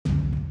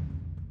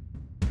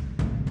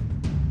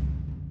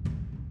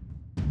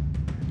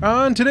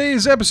On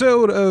today's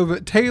episode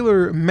of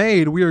Taylor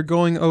Made, we are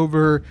going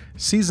over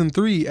Season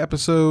 3,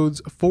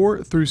 Episodes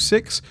 4 through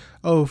 6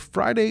 of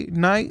Friday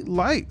Night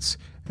Lights.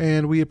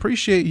 And we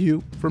appreciate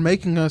you for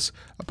making us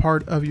a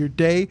part of your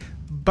day.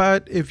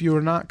 But if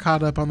you're not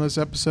caught up on those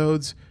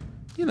episodes,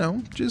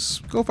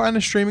 just go find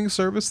a streaming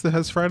service that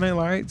has Friday Night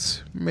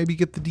Lights. Maybe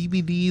get the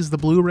DVDs, the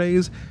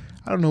Blu-rays.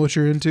 I don't know what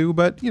you're into,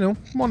 but,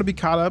 want to be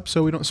caught up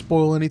so we don't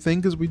spoil anything,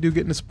 because we do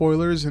get into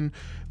spoilers and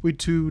we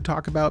do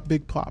talk about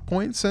big plot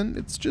points, and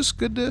it's just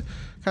good to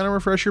kind of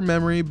refresh your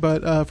memory.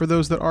 But for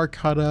those that are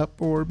caught up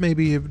or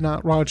maybe have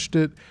not watched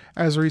it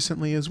as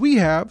recently as we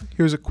have,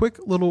 here's a quick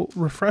little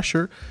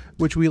refresher,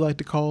 which we like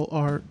to call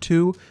our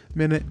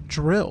 2-minute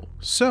drill.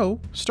 So,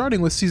 starting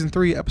with Season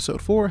 3,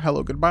 Episode 4,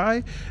 Hello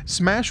Goodbye,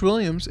 Smash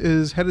Williams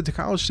is headed to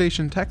College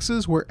Station,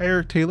 Texas, where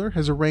Eric Taylor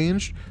has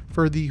arranged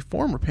for the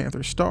former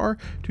Panther star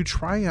to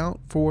try out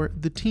for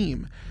the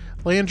team.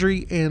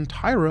 Landry and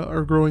Tyra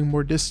are growing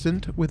more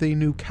distant with a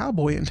new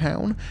cowboy in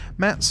town.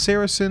 Matt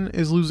Saracen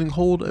is losing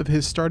hold of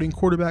his starting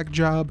quarterback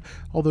job,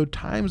 although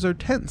times are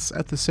tense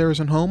at the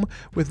Saracen home,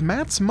 with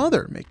Matt's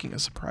mother making a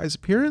surprise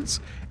appearance.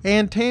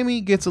 And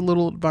Tammy gets a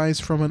little advice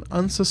from an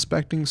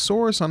unsuspecting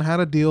source on how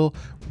to deal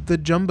with the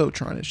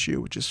Jumbotron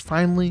issue, which is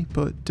finally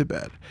put to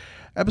bed.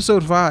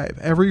 Episode 5,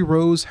 Every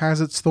Rose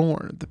Has Its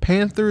Thorn. The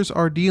Panthers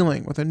are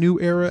dealing with a new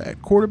era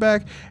at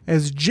quarterback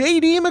as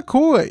J.D.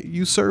 McCoy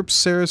usurps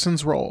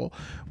Saracen's role.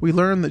 We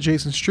learn that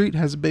Jason Street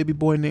has a baby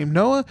boy named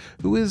Noah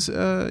who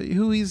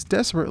he's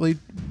desperately,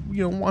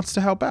 wants to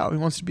help out. He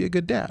wants to be a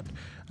good dad.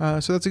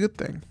 So that's a good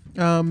thing.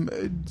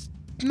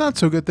 Not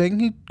so good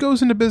thing. He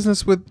goes into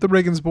business with the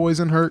Riggins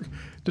boys and Herc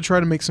to try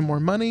to make some more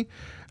money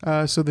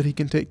so that he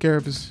can take care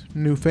of his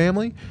new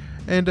family.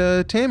 And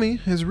Tammy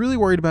is really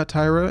worried about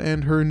Tyra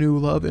and her new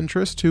love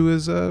interest, who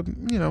is, not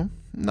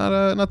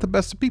the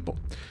best of people.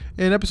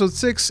 In episode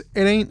 6,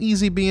 It Ain't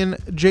Easy Being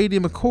J.D.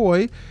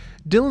 McCoy,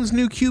 Dylan's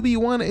new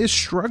QB1 is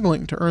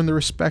struggling to earn the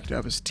respect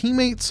of his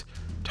teammates.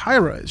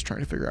 Tyra is trying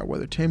to figure out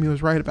whether Tammy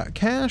was right about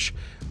Cash.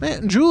 Matt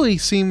and Julie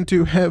seem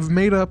to have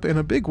made up in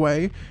a big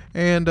way,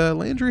 and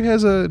Landry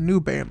has a new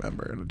band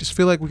member. And I just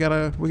feel like we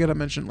gotta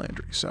mention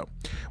Landry. So,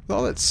 with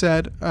all that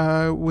said,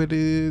 it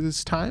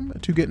is time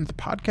to get into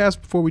the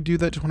podcast. Before we do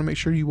that, just want to make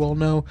sure you all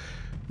know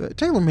that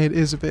Taylor Made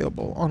is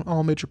available on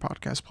all major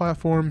podcast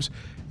platforms.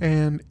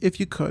 And if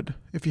you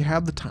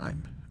have the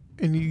time,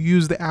 and you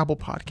use the Apple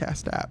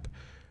Podcast app,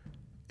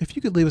 if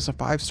you could leave us a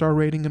 5-star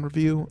rating and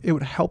review, it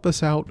would help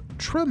us out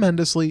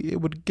tremendously. It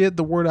would get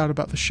the word out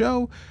about the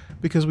show,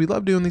 because we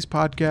love doing these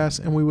podcasts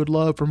and we would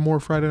love for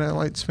more Friday Night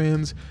Lights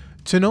fans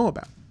to know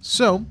about.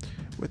 So,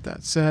 with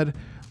that said,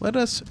 let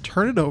us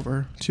turn it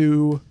over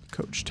to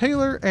Coach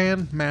Taylor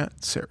and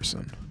Matt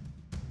Saracen.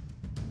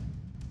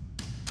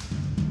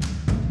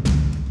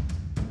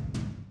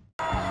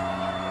 You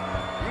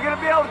gonna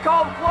be able to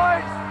call the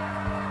plays?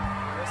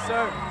 Yes,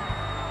 sir.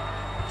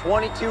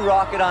 22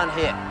 rocket on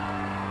hit.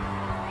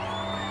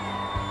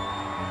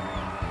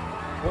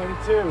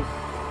 22.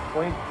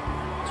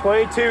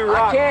 22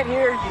 rock. I can't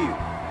hear you.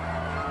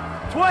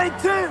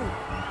 22.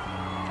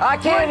 I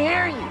can't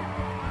hear you.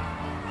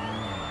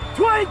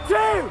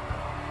 22.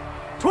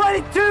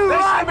 22 This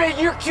rock. should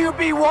be your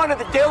QB1 of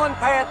the Dillon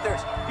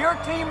Panthers. Your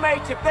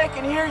teammates, if they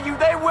can hear you,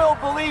 they will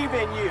believe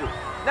in you.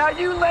 Now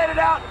you let it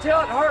out until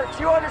it hurts.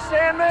 You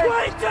understand me?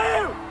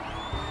 22.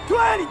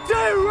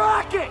 22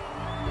 rocket.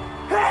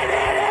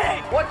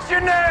 Hit. What's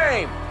your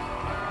name?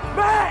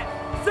 Matt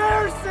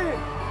Saracen.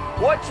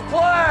 What's your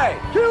play?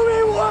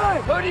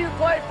 QB1. Who do you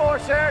play for,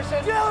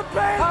 Saracen? Dillon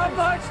How Panthers.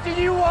 much do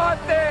you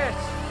want this?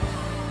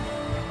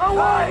 I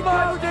want it,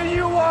 How much Coach. do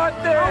you want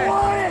this? I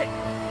want it.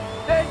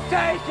 Then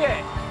take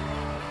it.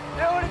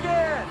 Do it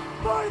again.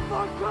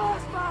 44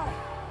 crossbar.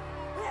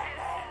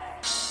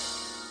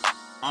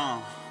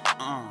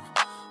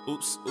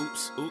 Oops,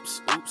 oops,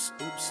 oops, oops,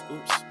 oops,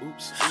 oops,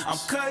 oops. I'm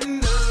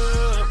cutting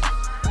up.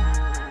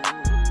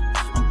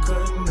 I'm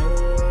cutting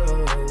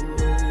up.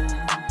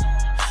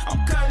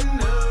 I'm cutting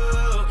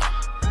up.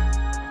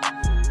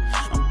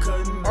 I'm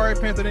cutting up. All right,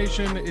 Panther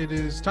Nation, it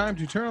is time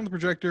to turn on the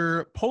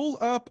projector, pull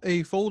up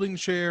a folding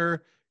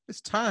chair.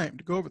 It's time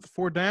to go over the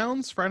 4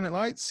 downs, Friday Night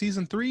Lights,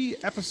 Season 3,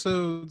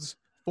 Episodes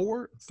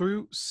 4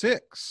 through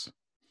 6.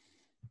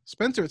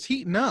 Spencer, it's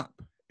heating up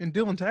in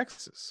Dillon,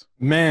 Texas.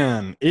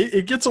 Man,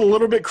 it gets a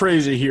little bit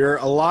crazy here.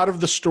 A lot of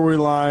the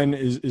storyline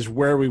is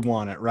where we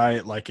want it,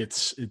 right? Like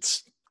it's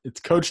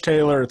Coach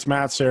Taylor, it's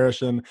Matt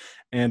Saracen,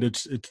 and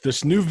it's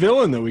this new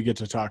villain that we get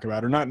to talk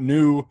about, or not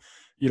new,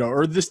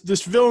 or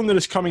this villain that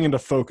is coming into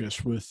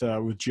focus with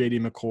J.D.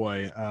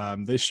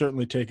 McCoy. They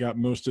certainly take out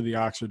most of the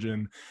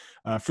oxygen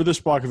for this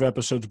block of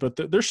episodes, but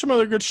there's some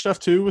other good stuff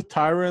too with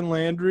Tyra and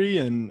Landry,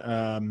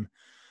 and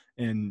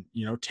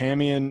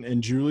Tammy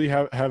and Julie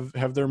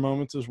have their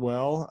moments as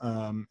well.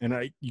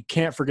 And you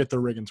can't forget the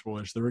Riggins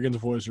boys. The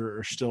Riggins boys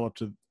are still up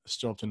to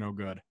no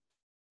good.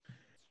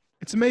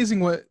 It's amazing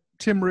what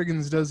Tim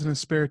Riggins does in his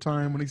spare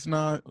time when he's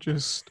not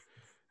just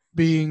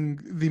being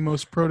the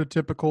most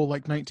prototypical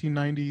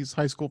 1990s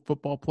high school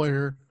football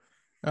player.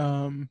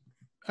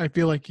 I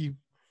feel like he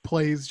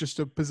plays just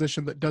a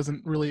position that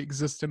doesn't really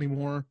exist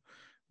anymore.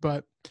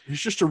 But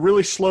he's just a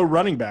really slow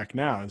running back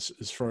now,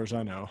 as far as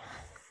I know.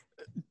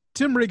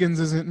 Tim Riggins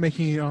isn't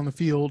making it on the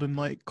field in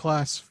like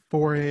class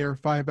 4A or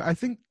 5. I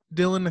think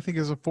Dylan,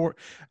 is a 4.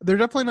 They're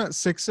definitely not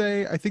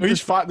 6A. I think They're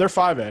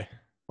 5A.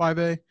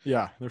 5A.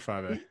 Yeah, they're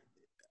 5A.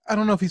 I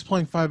don't know if he's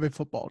playing 5A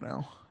football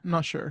now. I'm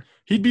not sure.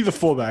 He'd be the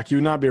fullback. He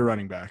would not be a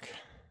running back.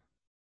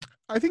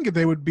 I think if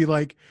they would be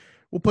like,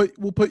 we'll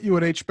put you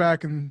at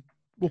H-back and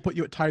we'll put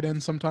you at tight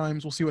end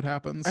sometimes. We'll see what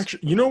happens.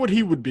 Actually, you know what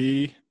he would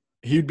be?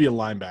 He'd be a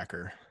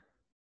linebacker.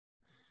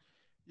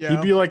 Yeah.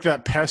 He'd be like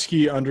that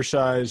pesky,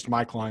 undersized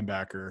Mike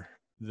linebacker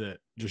that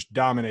just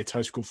dominates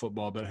high school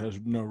football but has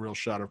no real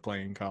shot of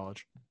playing in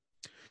college.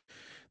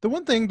 The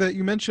one thing that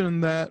you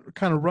mentioned, that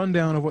kind of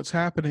rundown of what's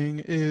happening,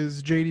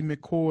 is J.D.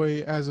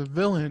 McCoy as a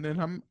villain. And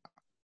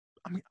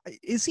I mean,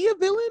 is he a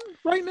villain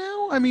right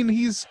now? I mean,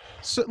 he's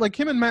like,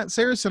 him and Matt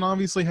Saracen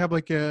obviously have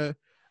like a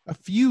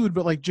feud,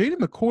 but like J.D.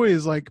 McCoy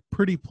is like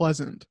pretty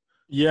pleasant.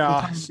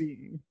 Yeah.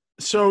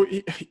 So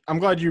I'm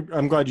glad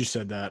you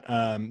said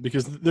that,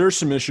 because there's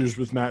some issues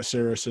with Matt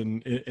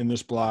Saracen in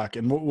this block,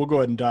 and we'll go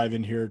ahead and dive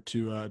in here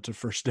to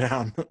first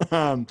down.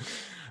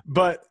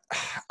 But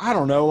I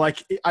don't know.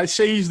 Like, I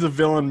say he's the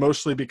villain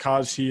mostly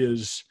because he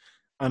is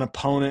an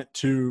opponent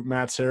to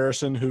Matt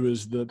Saracen, who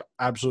is the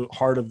absolute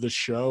heart of the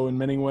show in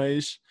many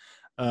ways.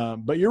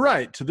 But you're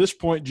right. To this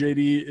point,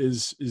 JD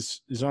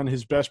is on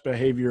his best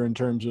behavior in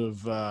terms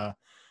of I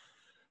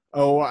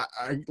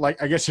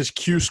guess his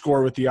Q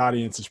score with the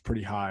audience is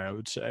pretty high, I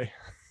would say.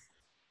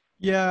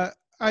 Yeah,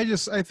 I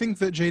think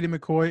that J.D.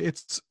 McCoy,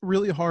 it's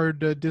really hard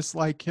to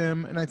dislike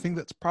him, and I think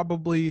that's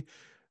probably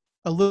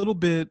a little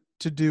bit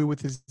to do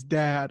with his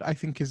dad. I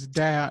think his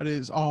dad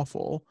is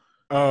awful.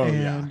 Oh,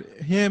 and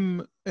yeah.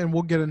 Him, and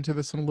we'll get into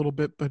this in a little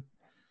bit, but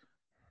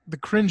the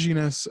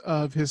cringiness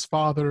of his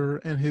father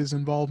and his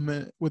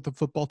involvement with the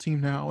football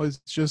team now is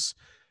just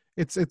 –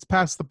 it's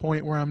past the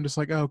point where I'm just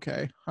like,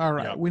 okay, all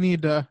right, we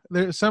need to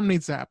 – something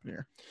needs to happen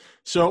here.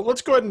 So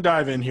let's go ahead and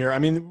dive in here. I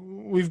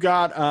mean, we've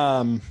got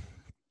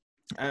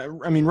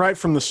right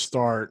from the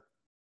start,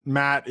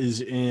 Matt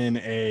is in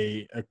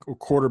a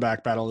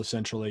quarterback battle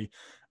essentially.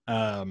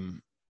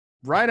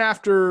 Right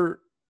after,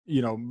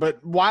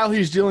 but while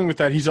he's dealing with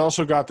that, he's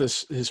also got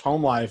his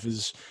home life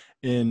is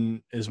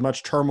in as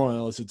much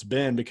turmoil as it's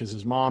been because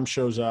his mom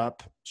shows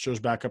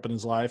back up in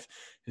his life.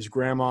 His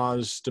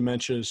grandma's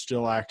dementia is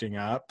still acting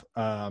up.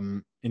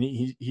 And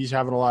he's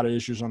having a lot of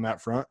issues on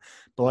that front.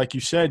 But like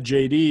you said,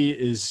 JD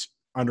is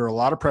under a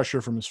lot of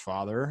pressure from his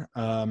father.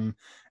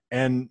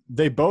 And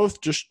they both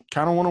just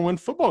kind of want to win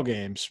football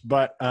games.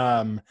 But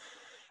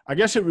I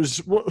guess it was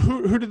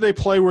who did they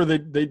play where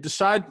they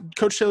decide?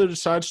 Coach Taylor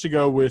decides to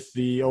go with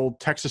the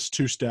old Texas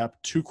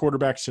two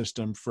quarterback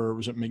system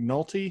was it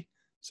McNulty?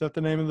 Is that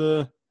the name of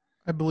the?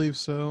 I believe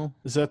so.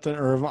 Is that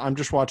or I'm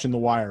just watching The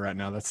Wire right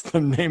now. That's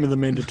the name of the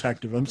main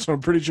detective. I'm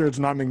pretty sure it's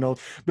not McNulty,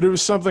 but it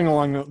was something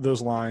along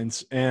those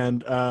lines.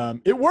 And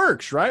it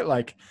works, right?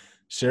 Like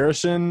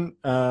Saracen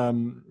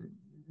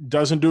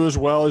doesn't do as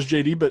well as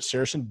JD, but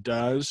Saracen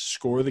does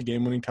score the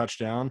game-winning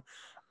touchdown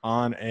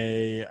on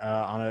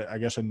I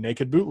guess a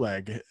naked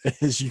bootleg,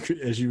 as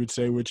you would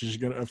say, which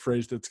is a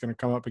phrase that's going to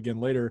come up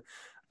again later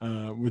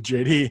with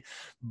JD.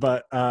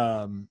 But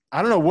I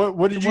don't know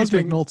what did you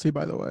think? McNulty,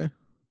 by the way.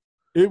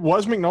 It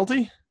was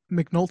McNulty?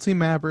 McNulty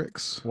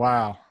Mavericks.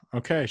 Wow.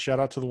 Okay. Shout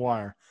out to The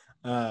Wire.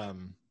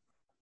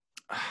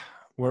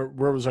 Where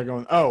was I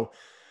going? Oh,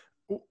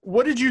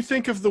 what did you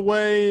think of the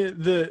way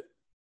that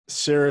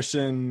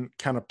Saracen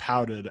kind of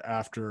pouted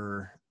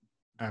after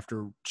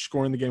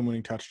scoring the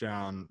game-winning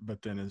touchdown,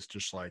 but then is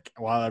just like,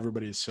 while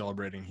everybody is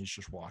celebrating, he's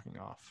just walking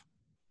off?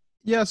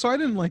 Yeah, so I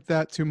didn't like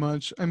that too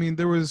much. I mean,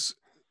 there was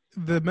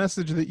the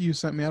message that you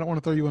sent me. I don't want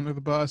to throw you under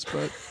the bus,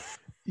 but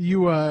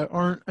you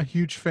aren't a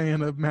huge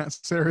fan of Matt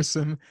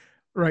Saracen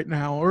right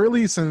now, or at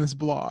least in this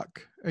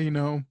block,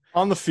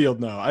 On the field,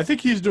 no. I think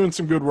he's doing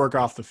some good work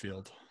off the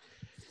field.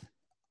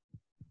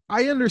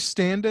 I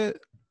understand it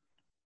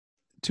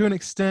to an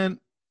extent.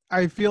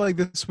 I feel like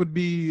this would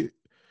be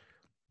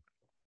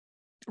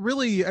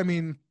really,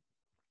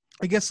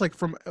 I guess like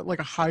from like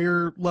a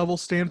higher level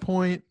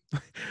standpoint,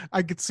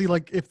 I could see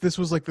like if this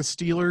was like the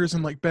Steelers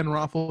and like Ben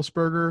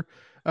Roethlisberger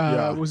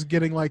was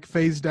getting like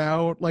phased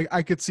out, like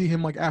I could see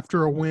him like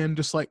after a win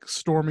just like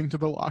storming to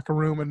the locker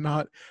room and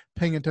not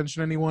paying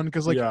attention to anyone,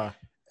 because like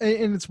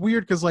and it's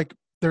weird because like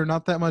they're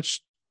not that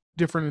much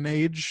different in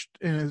age,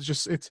 and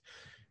it's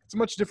a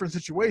much different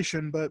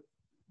situation. But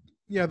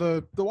yeah,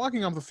 the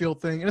walking off the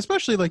field thing, and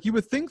especially like you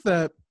would think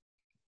that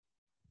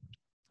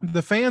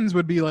the fans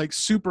would be like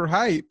super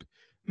hype.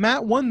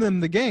 Matt won them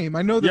the game.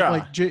 I know that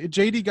like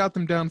JD got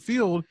them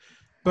downfield,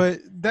 but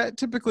that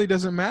typically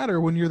doesn't matter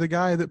when you're the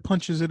guy that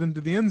punches it into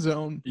the end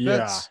zone.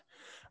 Yeah.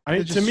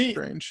 To me,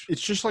 strange.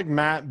 It's just like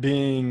Matt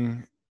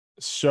being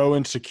so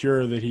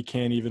insecure that he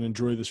can't even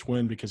enjoy this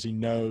win because he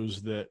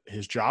knows that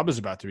his job is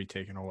about to be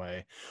taken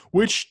away,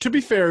 which, to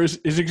be fair, is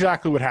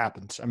exactly what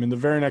happens. I mean, the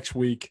very next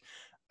week,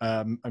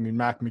 I mean,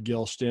 Mac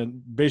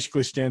McGill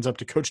basically stands up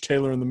to Coach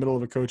Taylor in the middle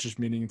of a coaches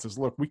meeting and says,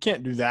 look, we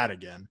can't do that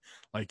again.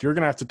 Like, you're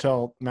going to have to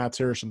tell Matt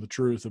Saracen the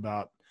truth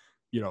about,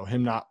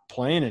 him not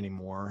playing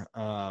anymore,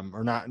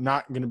 or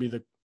not going to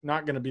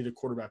be the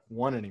quarterback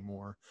one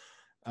anymore.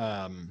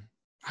 I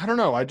don't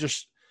know.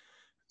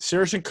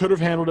 Saracen could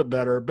have handled it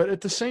better, but at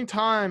the same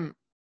time,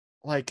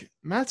 like,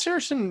 Matt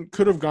Saracen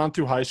could have gone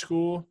through high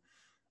school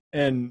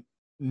and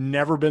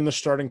never been the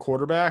starting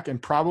quarterback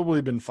and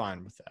probably been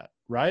fine with that,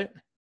 right?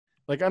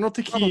 Like, I don't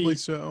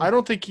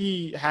think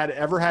he had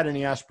ever had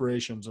any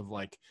aspirations of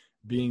like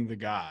being the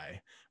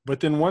guy. But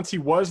then once he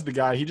was the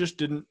guy, he just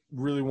didn't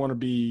really want to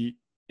be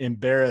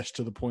embarrassed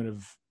to the point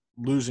of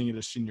losing it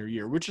his senior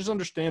year, which is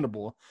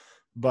understandable.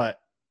 But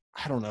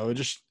I don't know.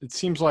 It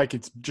seems like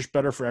it's just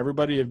better for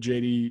everybody if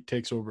JD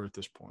takes over at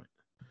this point.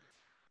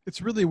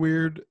 It's really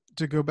weird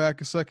to go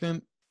back a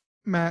second.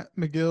 Mac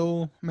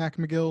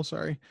McGill,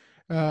 sorry.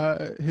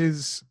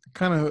 His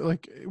kind of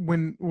like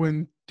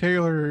when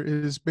Taylor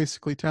is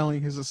basically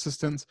telling his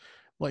assistants,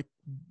 like,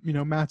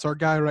 Matt's our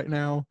guy right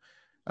now.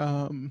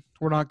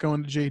 We're not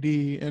going to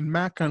JD, and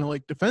Matt kind of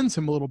like defends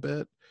him a little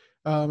bit.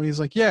 He's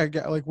like, yeah,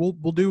 like we'll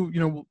do,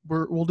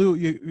 we'll do what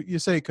you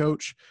say,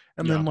 coach.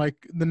 And then like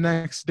the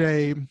next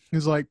day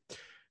he's like,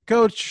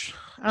 coach,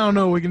 I don't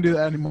know if we can do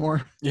that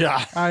anymore.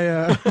 Yeah.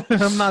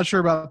 I'm not sure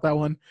about that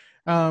one.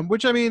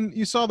 Which, I mean,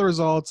 you saw the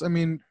results. I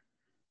mean,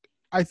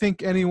 I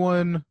think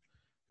anyone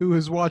who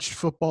has watched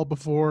football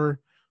before,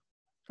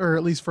 or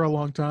at least for a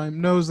long time,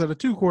 knows that a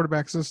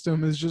 2-quarterback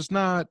system is just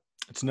not.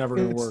 It's never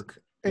going to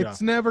work.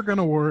 It's never going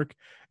to work.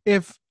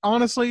 If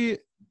honestly,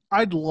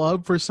 I'd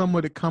love for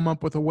someone to come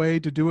up with a way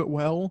to do it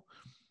well,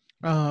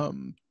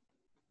 the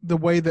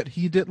way that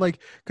he did. Like,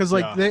 because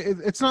like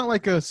it's not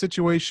like a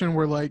situation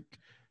where like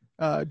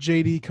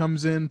JD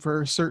comes in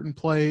for certain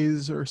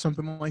plays or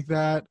something like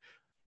that.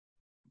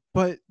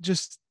 But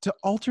just to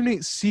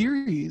alternate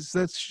series,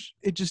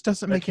 it just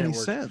doesn't make any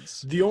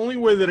sense. The only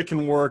way that it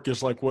can work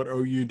is like what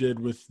OU did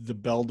with the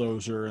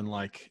Belldozer in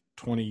like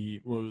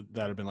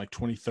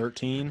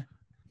 2013.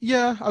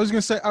 Yeah, I was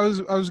gonna say I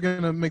was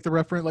gonna make the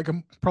reference like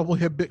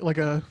probably a bit like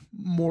a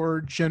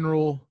more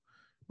general,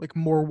 like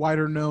more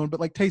wider known,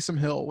 but like Taysom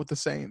Hill with the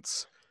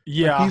Saints.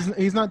 Yeah, like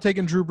he's not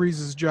taking Drew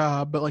Brees'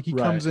 job, but like he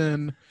comes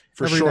in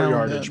for short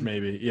yardage,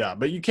 maybe. Yeah,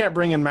 but you can't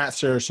bring in Matt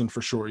Saracen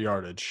for short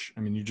yardage.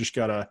 I mean, you just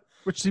gotta.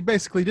 Which he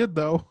basically did,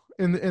 though,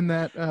 in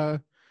that.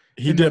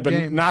 He did, but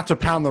game. Not to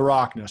pound the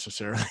rock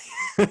necessarily.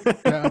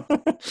 Yeah.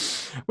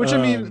 Which,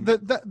 I mean,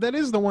 that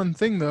is the one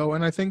thing, though,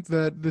 and I think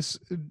that this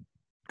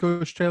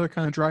Coach Taylor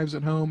kind of drives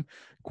it home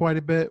quite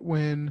a bit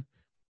when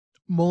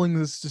mulling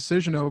this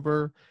decision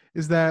over,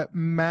 is that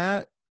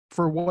Matt,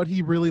 for what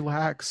he really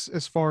lacks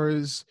as far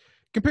as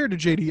compared to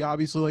JD,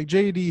 obviously, like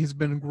JD has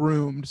been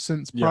groomed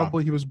since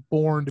probably he was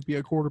born to be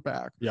a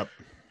quarterback. Yep.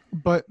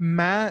 But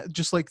Matt,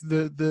 just like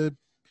the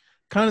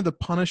kind of the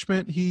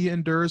punishment he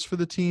endures for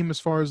the team as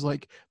far as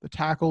like the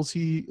tackles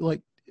he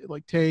like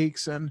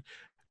takes and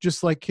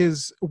just like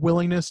his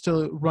willingness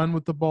to run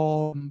with the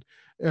ball. And,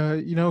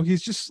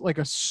 he's just like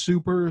a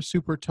super,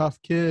 super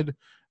tough kid.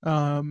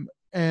 And,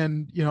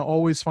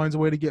 always finds a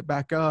way to get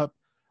back up.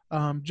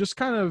 Just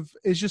kind of,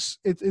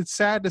 it's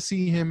sad to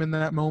see him in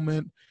that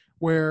moment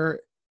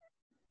where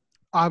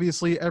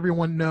obviously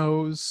everyone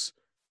knows,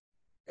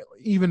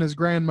 even his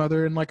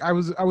grandmother, and like I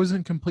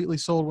wasn't completely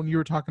sold when you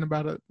were talking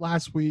about it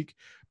last week,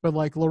 but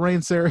like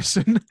Lorraine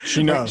Saracen,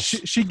 she knows,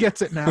 she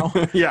gets it now.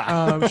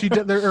 Yeah.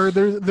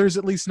 There's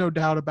at least no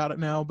doubt about it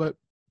now, but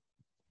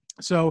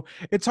so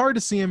it's hard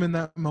to see him in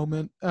that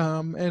moment.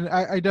 And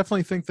I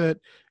definitely think that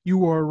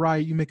you are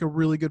right. You make a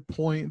really good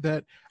point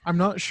that I'm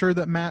not sure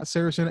that Matt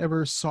Saracen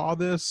ever saw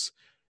this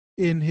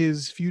in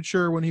his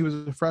future when he was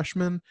a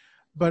freshman,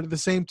 but at the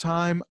same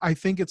time, I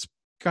think it's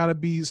got to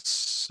be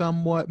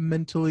somewhat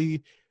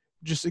mentally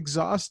just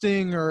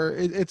exhausting, or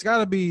it's got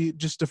to be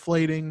just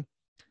deflating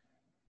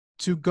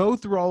to go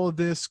through all of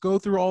this, go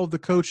through all of the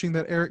coaching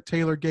that Eric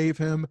Taylor gave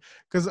him.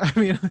 Because, I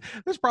mean,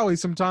 there's probably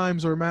some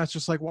times where Matt's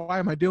just like, well, why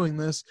am I doing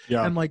this?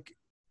 Yeah. And, like,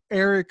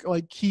 Eric,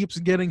 like, keeps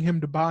getting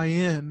him to buy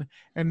in,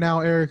 and now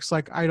Eric's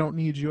like, I don't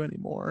need you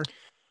anymore.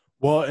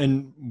 Well,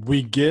 and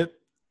we get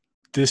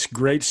this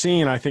great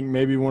scene, I think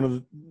maybe one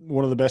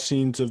of the best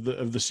scenes of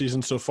the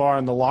season so far,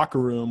 in the locker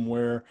room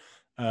where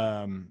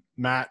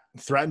Matt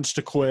threatens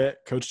to quit.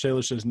 Coach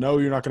Taylor says, no,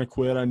 you're not going to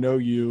quit. I know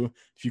you.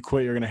 If you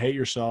quit, you're going to hate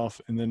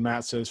yourself. And then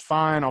Matt says,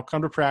 fine, I'll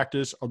come to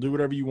practice. I'll do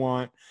whatever you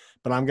want,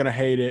 but I'm going to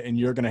hate it, and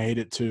you're going to hate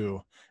it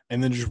too.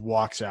 And then just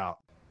walks out.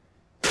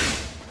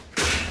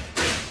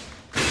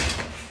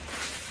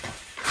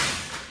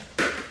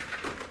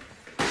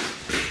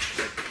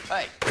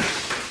 Hey,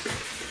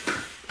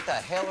 what the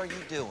hell are you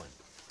doing?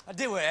 I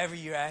did whatever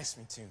you asked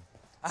me to.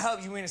 I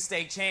helped you win a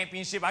state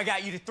championship. I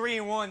got you to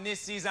 3-1 this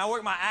season. I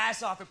worked my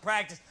ass off at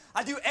practice.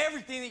 I do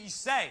everything that you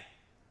say.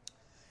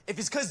 If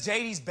it's because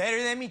JD's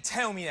better than me,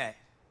 tell me that.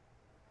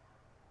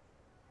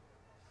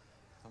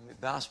 I'm gonna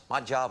be honest,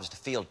 my job is to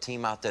field a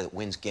team out there that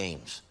wins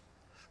games.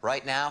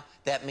 Right now,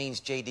 that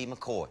means JD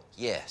McCoy,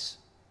 yes.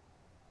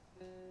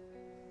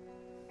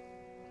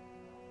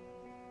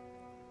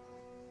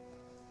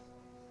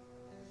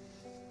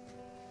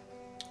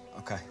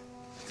 Okay.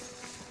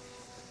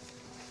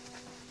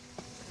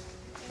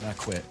 And I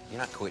quit. You're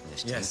not quitting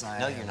this team. Yes, I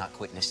No, am. you're not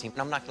quitting this team.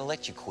 And I'm not going to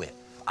let you quit.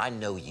 I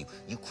know you.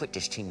 You quit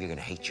this team, you're going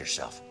to hate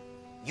yourself.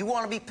 You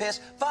want to be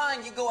pissed?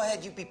 Fine, you go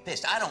ahead, you be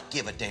pissed. I don't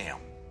give a damn.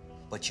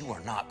 But you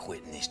are not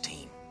quitting this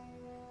team.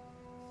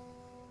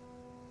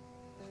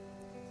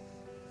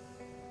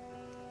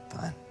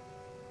 Fine.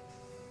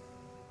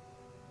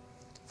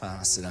 Fine,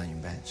 I'll sit on your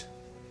bench.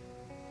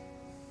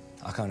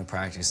 I'll come to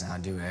practice and I'll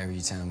do whatever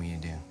you tell me to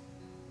do.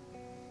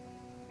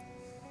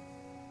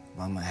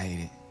 But I'm gonna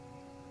hate it.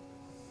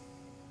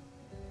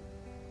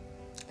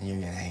 And you're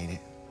gonna hate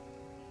it.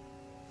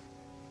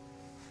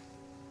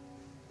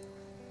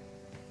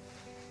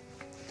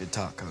 Good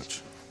talk,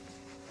 Coach.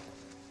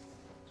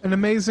 An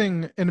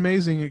amazing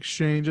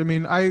exchange. I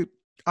mean,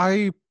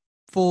 I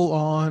full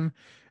on.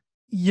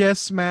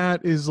 Yes,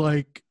 Matt is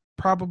like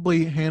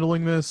probably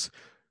handling this.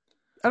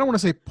 I don't want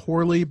to say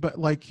poorly, but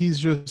like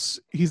he's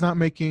not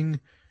making,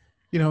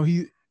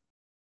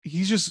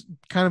 he's just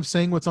kind of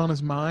saying what's on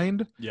his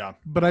mind. Yeah.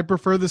 But I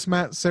prefer this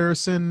Matt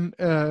Saracen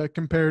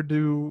compared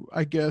to,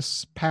 I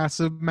guess,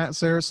 passive Matt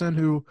Saracen,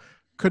 who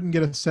couldn't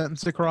get a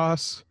sentence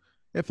across.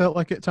 It felt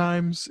like at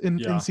times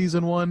in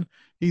season 1.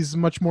 He's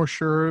much more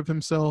sure of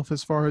himself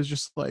as far as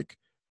just like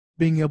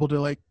being able to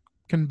like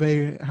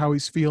convey how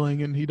he's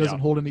feeling, and he doesn't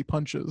hold any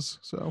punches.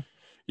 So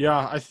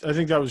yeah, I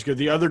think that was good.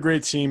 The other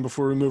great scene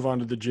before we move on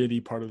to the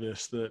JD part of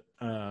this that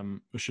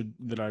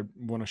I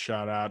want to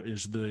shout out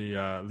is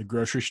the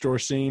grocery store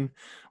scene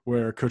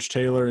where Coach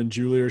Taylor and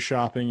Julie are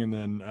shopping, and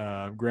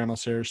then Grandma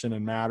Saracen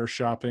and Matt are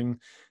shopping,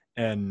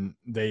 and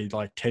they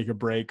like take a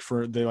break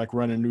they like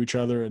run into each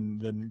other, and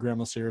then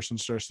Grandma Saracen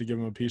starts to give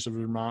him a piece of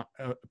her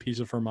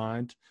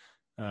mind.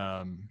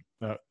 I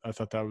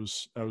thought that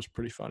was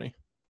pretty funny.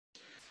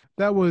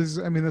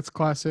 That's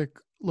classic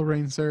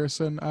Lorraine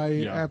Saracen.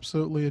 I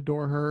absolutely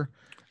adore her.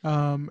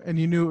 And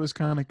you knew it was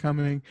kind of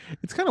coming.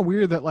 It's kind of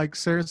weird that like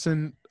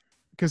Saracen,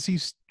 because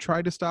he's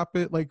tried to stop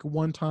it like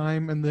one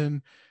time, and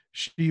then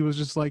she was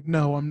just like,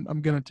 no,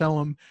 I'm going to tell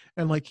him.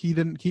 And like, he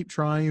didn't keep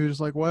trying. He was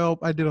just like, well,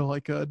 I did all I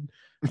could.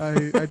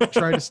 I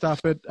tried to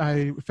stop it.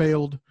 I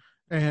failed.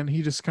 And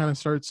he just kind of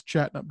starts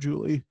chatting up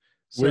Julie.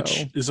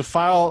 Which is a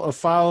file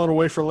it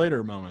away for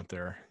later moment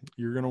there.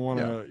 You're gonna want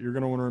to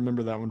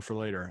remember that one for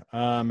later.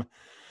 All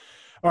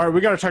right, we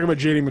got to talk about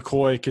JD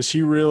McCoy, because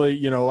he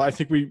really, I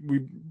think we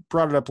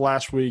brought it up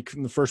last week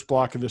in the first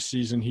block of this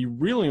season. He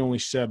really only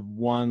said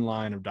one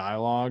line of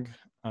dialogue,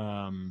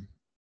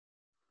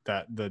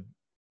 that the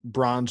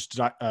bronze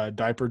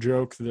diaper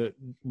joke that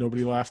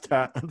nobody laughed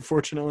at,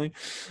 unfortunately.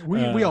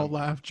 We all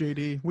laughed,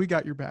 JD. We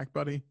got your back,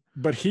 buddy.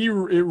 But he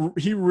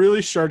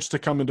really starts to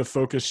come into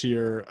focus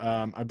here.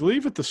 I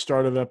believe at the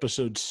start of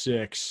episode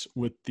 6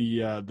 with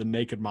the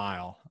Naked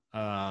Mile,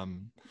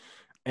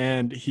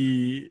 and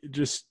he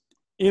just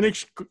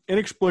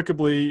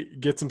inexplicably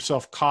gets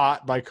himself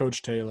caught by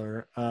Coach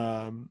Taylor.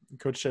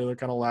 Coach Taylor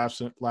kind of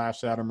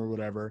laughs at him or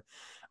whatever.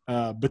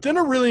 But then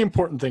a really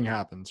important thing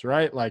happens,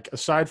 right? Like,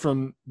 aside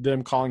from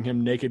them calling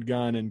him Naked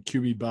Gun and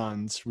QB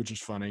Buns, which is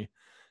funny,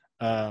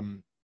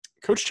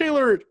 Coach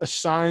Taylor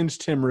assigns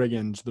Tim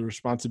Riggins the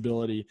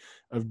responsibility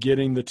of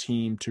getting the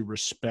team to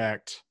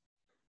respect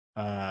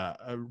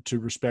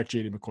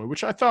JD McCoy,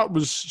 which I thought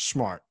was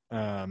smart.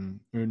 And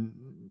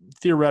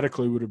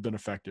theoretically would have been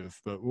effective.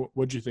 But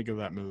what did you think of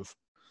that move?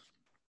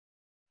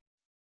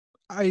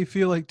 I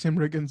feel like Tim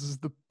Riggins is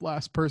the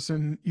last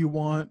person you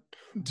want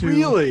to.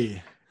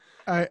 Really?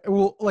 Let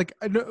me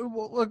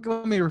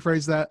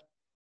rephrase that.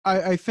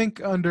 I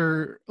think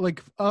under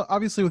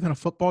obviously within a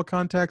football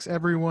context,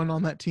 everyone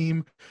on that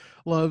team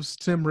loves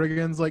Tim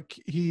Riggins. Like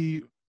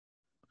he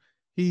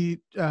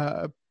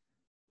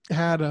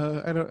had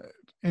an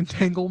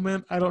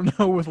entanglement, I don't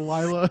know, with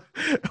Lila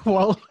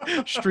while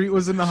Street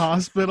was in the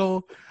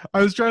hospital.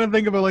 I was trying to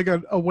think of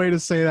a way to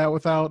say that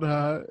without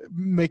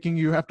making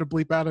you have to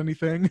bleep out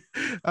anything.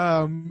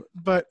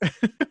 But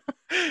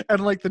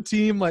and like the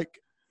team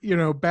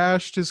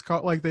bashed his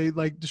car, like they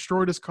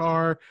destroyed his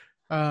car.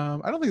 I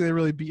don't think they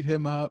really beat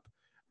him up,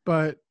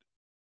 but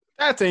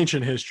that's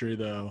ancient history,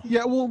 though.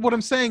 Yeah, well, what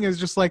I'm saying is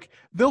just like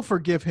they'll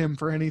forgive him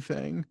for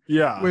anything.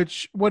 Yeah,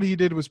 which what he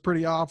did was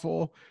pretty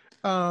awful.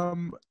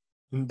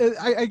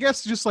 I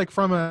guess just like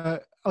from I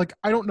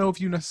don't know if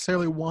you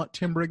necessarily want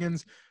Tim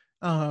Riggins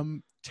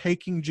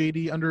taking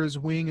JD under his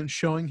wing and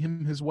showing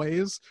him his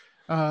ways,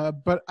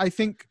 but I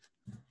think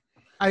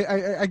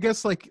I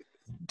guess like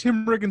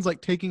Tim Riggins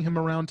like taking him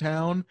around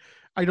town,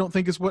 I don't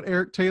think is what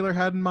Eric Taylor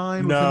had in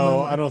mind.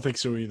 No, I don't think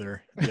so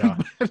either. Yeah.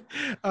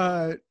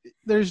 But,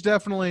 there's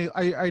definitely,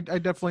 I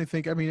definitely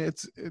think, I mean,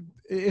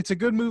 it's a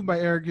good move by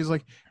Eric. He's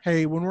like,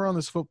 hey, when we're on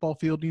this football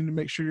field, you need to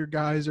make sure your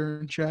guys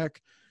are in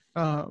check.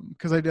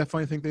 Because I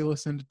definitely think they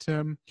listened to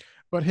Tim.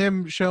 But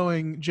him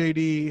showing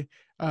JD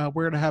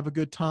where to have a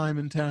good time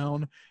in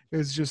town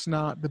is just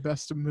not the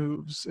best of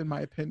moves, in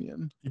my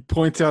opinion. He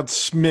points out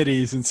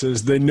Smitty's and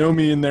says, they know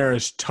me in there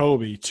as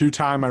Toby,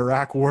 2-time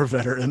Iraq war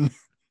veteran.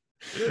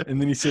 And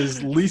then he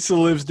says, Lisa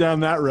lives down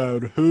that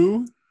road.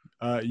 Who?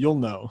 You'll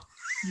know.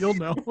 You'll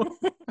know.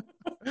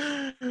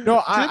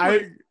 No,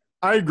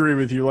 I agree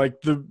with you.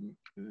 Like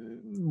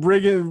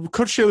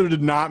Coach Taylor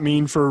did not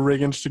mean for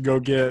Riggins to go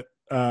get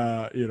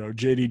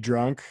JD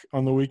drunk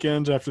on the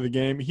weekends after the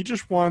game. He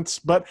just wants,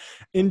 but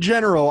in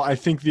general, I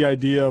think the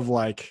idea of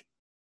like,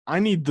 I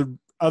need the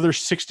other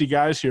 60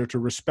 guys here to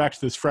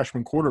respect this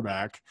freshman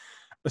quarterback.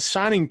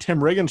 Assigning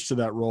Tim Riggins to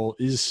that role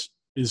is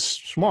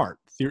smart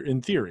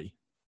in theory.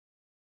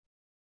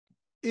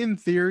 In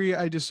theory,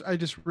 I just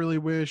really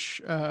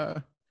wish.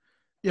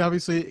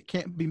 Obviously, it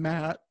can't be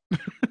Matt.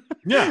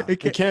 Yeah,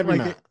 it can't be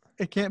Matt.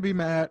 It can't be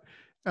Matt.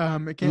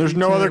 There's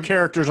no other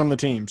characters on the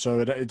team, so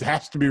it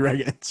has to be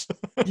Riggins.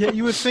 Yeah,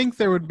 you would think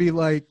there would be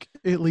like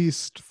at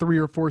least 3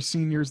 or 4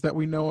 seniors that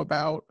we know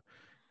about.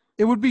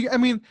 It would be. I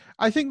mean,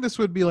 I think this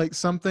would be like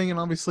something, and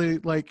obviously,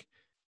 like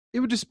it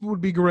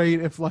would be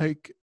great if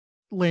like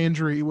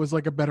Landry was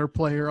like a better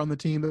player on the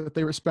team that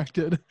they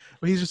respected,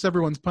 but he's just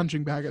everyone's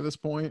punching bag at this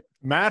point.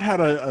 Matt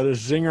had a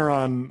zinger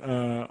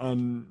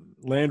on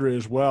Landry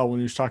as well when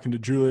he was talking to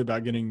Julie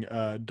about getting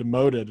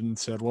demoted, and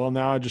said, well,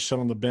 now I just sit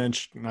on the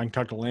bench and I can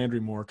talk to Landry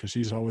more because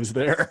he's always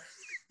there.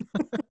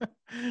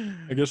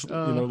 I guess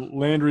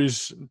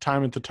Landry's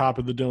time at the top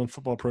of the Dillon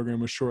football program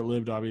was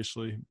short-lived,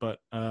 obviously, but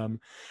I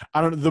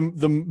don't know.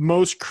 The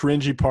most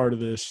cringy part of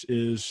this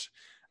is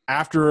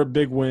after a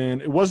big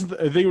win. I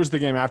think it was the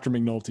game after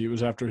McNulty. It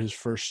was after his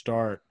first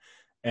start,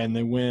 and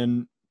they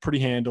win pretty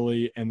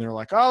handily, and they're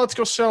like, oh, let's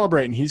go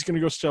celebrate. And he's going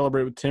to go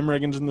celebrate with Tim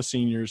Riggins and the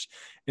seniors.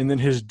 And then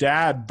his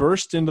dad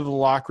burst into the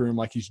locker room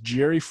like he's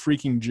Jerry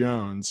freaking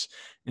Jones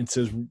and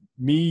says,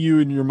 me,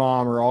 you, and your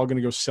mom are all going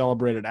to go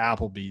celebrate at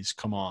Applebee's.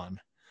 Come on.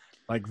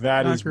 Like,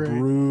 that is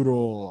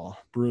brutal.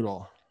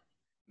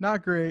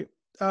 Not great.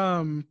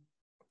 I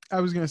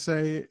was going to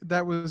say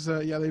that was,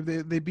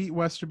 they beat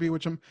Westerby,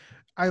 which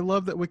I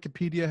love that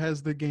Wikipedia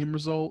has the game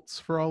results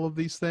for all of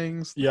these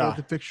things. Yeah.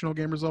 The fictional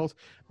game results.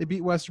 They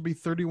beat Westerby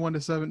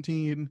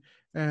 31-17,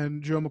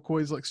 and Joe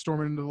McCoy's like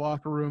storming into the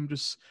locker room,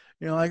 just,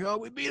 like, oh,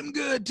 we beat him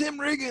good. Tim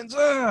Riggins.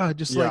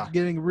 Like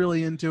getting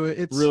really into it.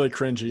 It's really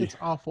cringy. It's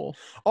awful.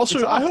 Also,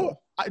 it's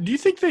awful. Do you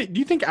think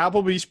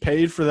Applebee's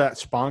paid for that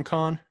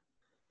SponCon?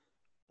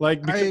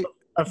 Like, because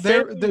a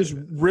family as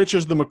rich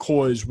as the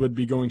McCoys would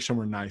be going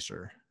somewhere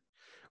nicer.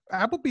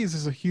 Applebee's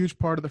is a huge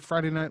part of the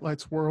Friday Night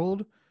Lights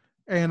world.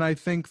 And I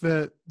think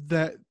that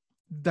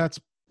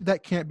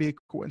can't be a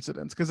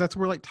coincidence, because that's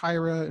where like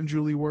Tyra and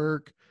Julie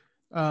work,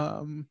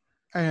 and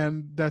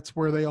that's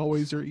where they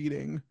always are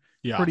eating.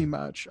 Yeah, pretty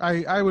much.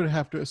 I would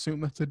have to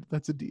assume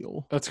that's a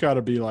deal. That's got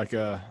to be like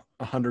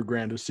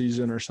 $100,000 a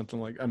season or something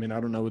like. I mean,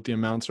 I don't know what the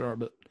amounts are,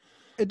 but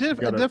it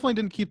definitely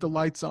didn't keep the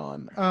lights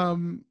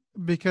on.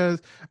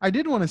 Because I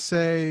did want to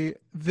say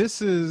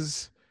this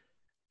is.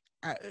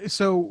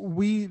 So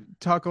we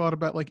talk a lot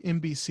about like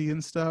NBC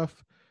and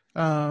stuff.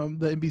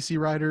 The NBC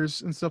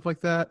writers and stuff like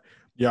that.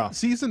 Yeah.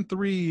 Season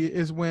 3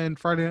 is when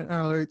Friday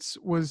Night Lights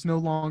was no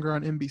longer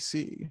on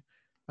NBC.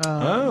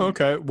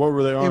 Okay. What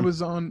were they on? It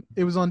was on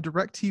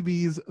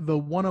DirecTV's The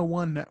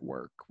 101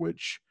 Network,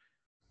 which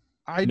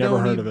I never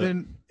don't heard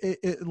even. Of it.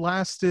 It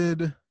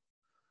lasted.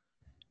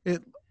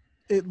 It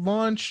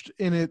launched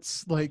in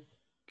its like,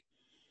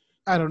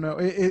 I don't know.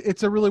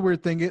 It's a really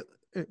weird thing.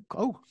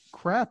 Oh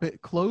crap!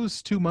 It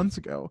closed 2 months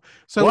ago.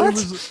 So what?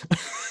 It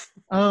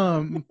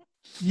was.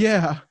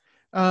 Yeah.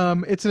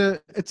 It's an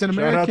American.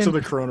 Shout out to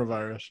the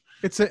coronavirus.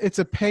 It's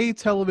a pay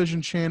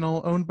television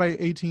channel owned by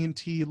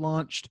AT&T,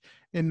 launched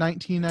in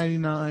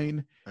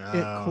 1999.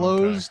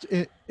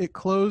 It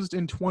closed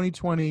in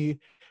 2020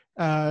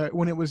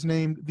 when it was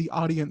named the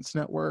Audience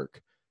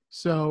Network.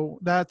 So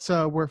that's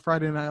where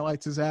Friday Night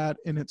Lights is at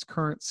in its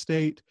current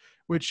state,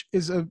 which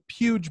is a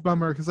huge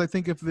bummer, because I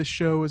think if this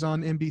show is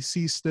on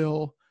NBC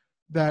still,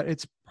 that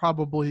it's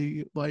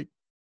probably one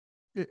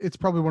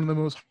of the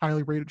most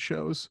highly rated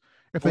shows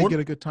if they get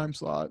a good time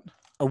slot.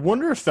 I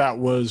wonder if that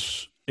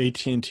was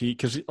AT&T,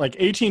 because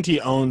like AT&T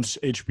owns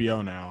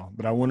HBO now,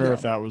 but I wonder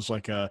if that was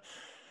like an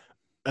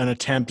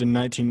attempt in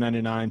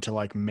 1999 to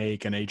like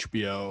make an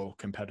HBO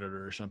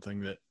competitor or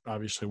something that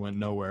obviously went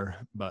nowhere.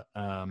 But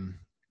I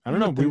don't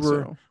know.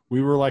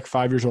 We were like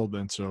 5 years old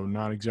then, so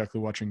not exactly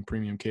watching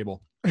premium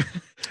cable.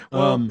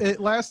 Well, it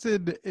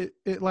lasted.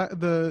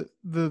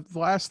 The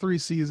last 3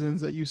 seasons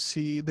that you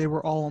see, they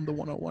were all on the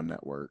 101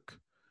 Network.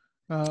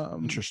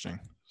 Interesting.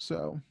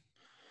 So,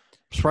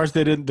 I'm surprised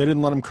they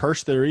didn't let him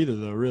curse there either,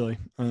 though. Really,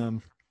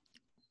 content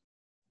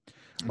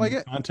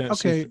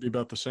seems to be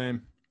about the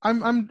same.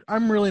 I'm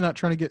really not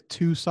trying to get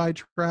too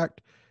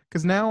sidetracked,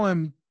 because now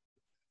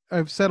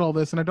I've said all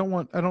this, and I don't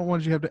want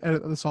you to have to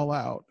edit this all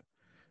out.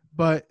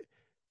 But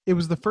it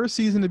was the first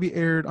season to be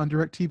aired on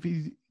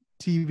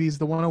DirecTV's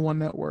The 101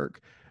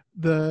 Network.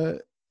 The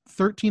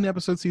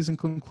 13-episode season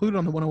concluded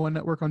on the 101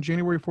 Network on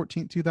January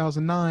 14,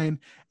 2009,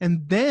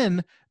 and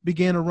then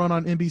began a run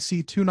on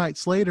NBC 2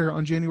 nights later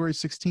on January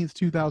 16,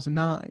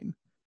 2009.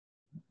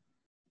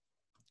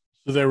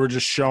 So they were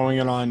just showing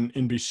it on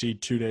NBC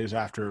 2 days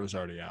after it was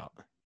already out.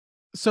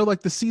 So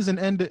like the season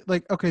ended,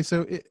 like, okay,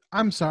 so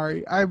I'm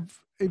sorry.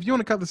 If you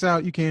want to cut this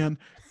out, you can,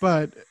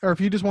 or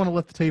if you just want to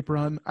let the tape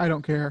run, I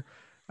don't care.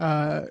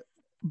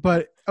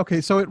 But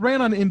okay, so it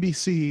ran on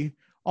NBC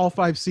all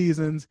 5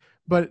 seasons,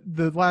 but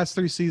the last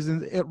 3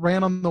 seasons it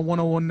ran on the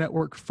 101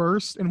 network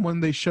first, and when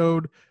they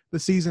showed the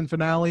season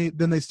finale,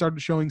 then they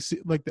started showing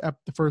like the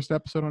first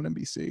episode on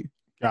NBC.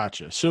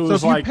 Gotcha. So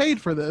if you paid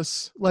for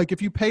this, like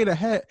if you paid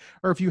ahead,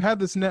 or if you had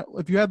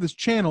this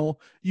channel,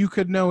 you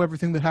could know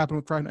everything that happened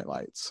with Friday Night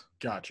Lights.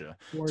 Gotcha.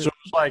 So it was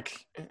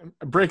like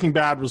Breaking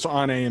Bad was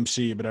on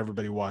AMC, but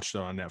everybody watched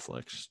it on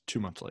Netflix 2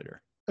 months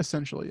later.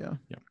 Essentially, yeah.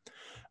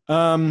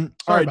 All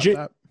right,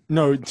 that.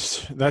 No,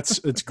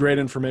 it's great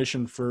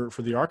information for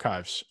the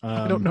archives.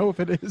 I don't know if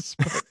it is,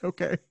 but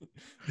okay.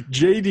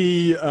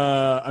 JD,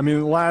 I mean,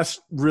 the last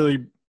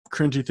really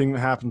cringy thing that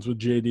happens with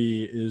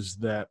JD is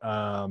that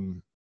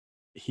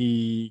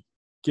he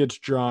gets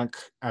drunk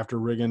after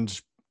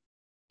Riggins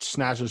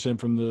snatches him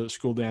from the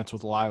school dance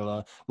with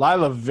Lila.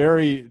 Lila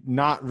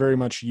not very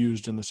much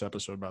used in this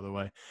episode, by the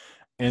way.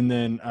 And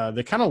then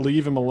they kind of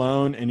leave him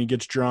alone, and he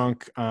gets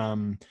drunk,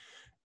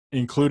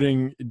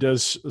 including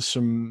does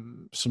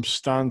some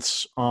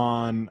stunts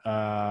on,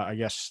 I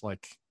guess,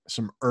 like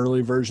some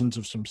early versions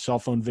of some cell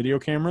phone video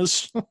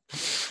cameras,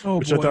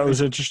 which I thought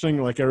was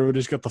interesting. Like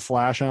everybody's got the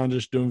flash on,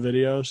 just doing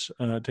videos,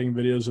 taking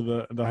videos of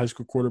the high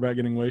school quarterback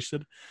getting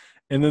wasted.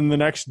 And then the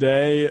next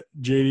day,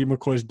 J.D.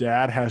 McCoy's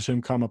dad has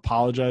him come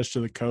apologize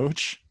to the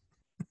coach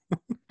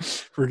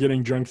for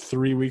getting drunk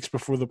 3 weeks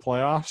before the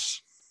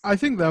playoffs. I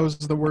think that was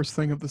the worst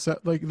thing of the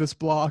set. Like this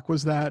block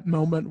was that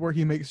moment where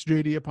he makes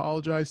JD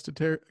apologize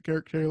to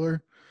Garrett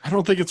Taylor. I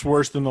don't think it's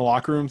worse than the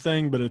locker room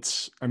thing, but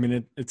it's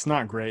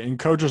not great. And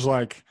coach is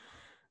like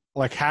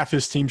half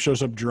his team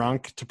shows up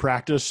drunk to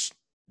practice,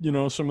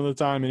 some of the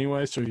time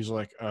anyway. So he's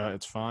like,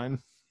 it's fine.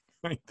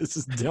 Like, this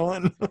is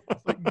Dylan.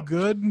 Like,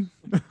 good.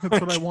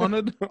 That's what I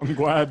wanted. I'm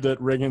glad that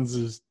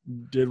Riggins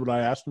did what I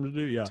asked him to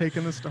do. Yeah.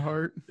 Taking this to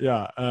heart.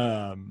 Yeah.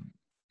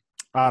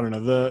 I don't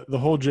know. The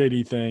whole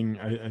JD thing,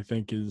 I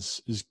think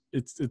is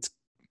it's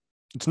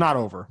not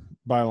over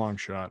by a long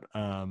shot.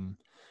 I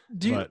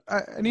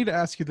need to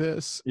ask you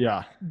this.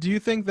 Yeah. Do you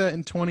think that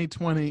in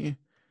 2020,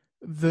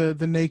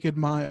 the Naked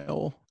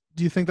Mile,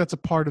 do you think that's a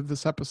part of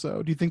this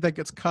episode? Do you think that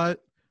gets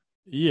cut?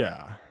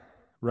 Yeah.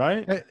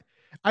 Right?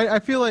 I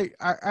feel like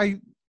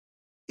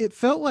it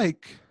felt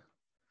like,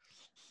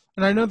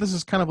 and I know this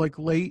is kind of like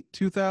late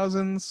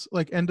 2000s,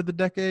 like end of the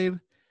decade,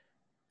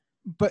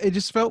 but it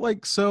just felt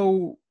like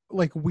so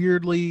like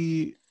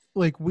weirdly,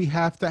 like we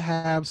have to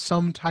have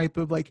some type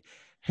of like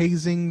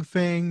hazing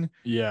thing.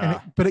 Yeah.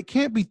 But it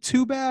can't be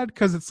too bad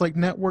because it's like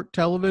network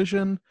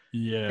television.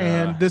 Yeah.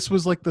 And this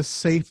was like the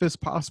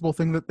safest possible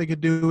thing that they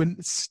could do.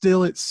 And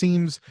still it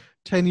seems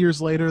 10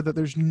 years later that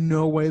there's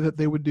no way that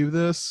they would do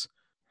this.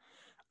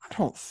 I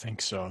don't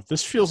think so.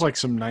 This feels like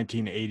some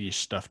 1980s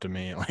stuff to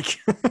me. Like,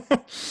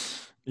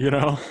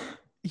 Yeah.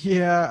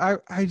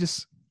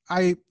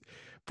 I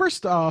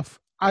first off,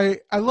 I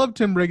love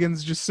Tim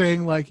Riggins just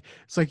saying like,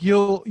 it's like,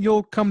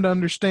 you'll come to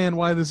understand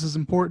why this is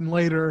important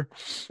later.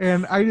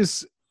 And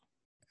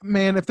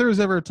man, if there was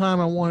ever a time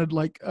I wanted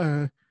like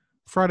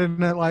Friday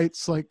Night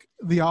Lights, like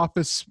The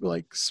Office,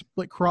 like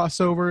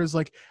crossovers,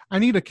 like I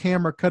need a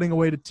camera cutting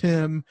away to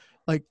Tim,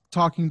 like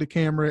talking to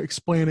camera,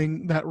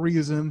 explaining that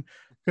reason.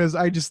 Because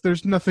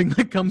there's nothing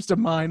that comes to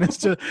mind as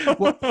to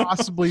what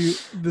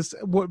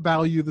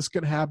value this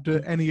could have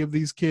to any of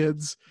these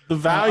kids. The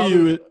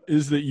value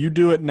is that you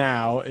do it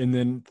now, and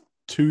then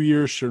 2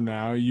 years from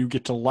now, you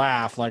get to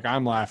laugh like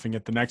I'm laughing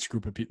at the next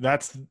group of people.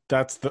 That's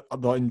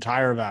the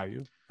entire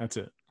value. That's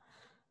it.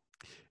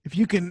 If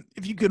you can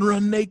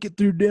run naked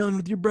through Dillon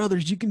with your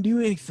brothers, you can do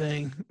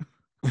anything.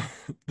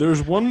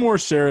 There's one more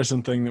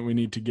Saracen thing that we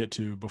need to get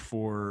to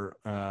before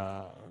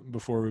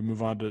we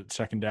move on to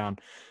second down.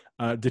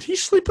 Did he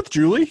sleep with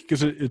Julie?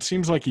 Because it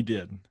seems like he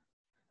did.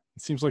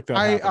 It seems like that.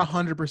 I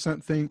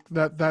 100% think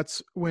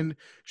that's when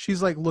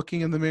she's like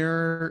looking in the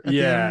mirror at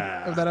the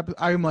end of that episode.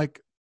 I'm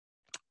like,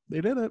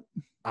 they did it.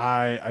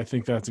 I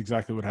think that's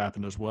exactly what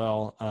happened as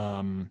well.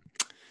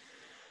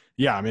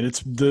 Yeah, I mean, it's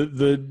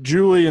the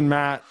Julie and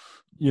Matt,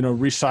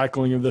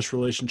 recycling of this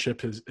relationship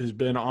has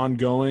been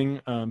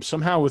ongoing,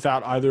 somehow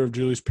without either of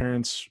Julie's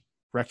parents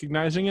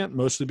recognizing it,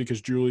 mostly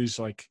because Julie's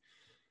like,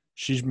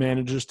 she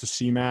manages to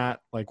see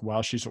Matt like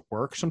while she's at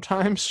work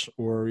sometimes,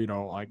 or,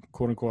 like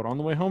quote unquote on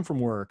the way home from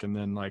work. And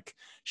then like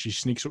she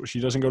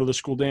doesn't go to the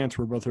school dance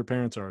where both her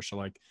parents are. So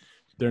like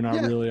they're not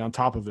really on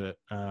top of it.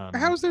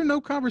 How is there no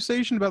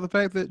conversation about the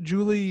fact that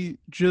Julie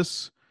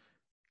just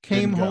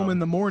came home in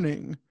the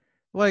morning?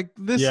 Like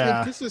this,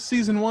 if this is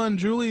season 1,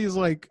 Julie is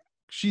like,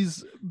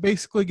 she's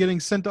basically getting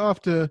sent off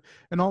to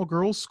an all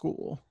girls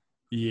school.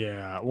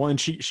 Yeah. Well,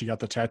 and she got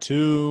the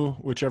tattoo,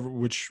 which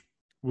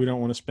we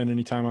don't want to spend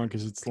any time on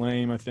because it's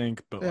lame, I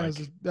think. But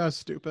that's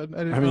stupid.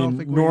 I don't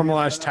think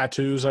normalized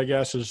tattoos, I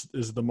guess,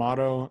 is the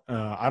motto.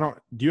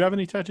 Do you have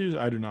any tattoos?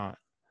 I do not.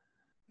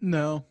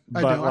 No,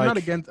 I don't. I'm not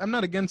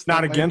against.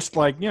 Not against.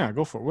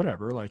 Go for it.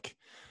 Whatever. Like,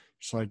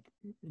 just like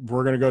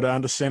we're gonna go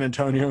down to San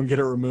Antonio and get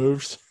it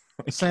removed.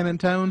 San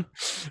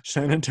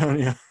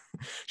Antonio.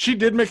 She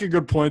did make a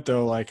good point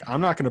though. Like,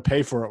 I'm not gonna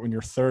pay for it when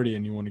you're 30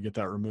 and you want to get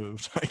that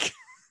removed. Like.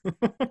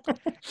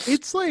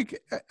 It's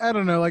like I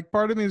don't know, like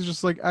part of me is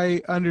just like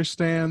I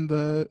understand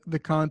the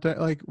content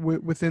like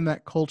within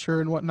that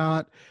culture and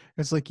whatnot.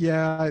 It's like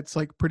yeah, it's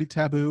like pretty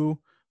taboo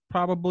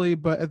probably,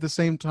 but at the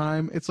same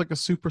time, it's like a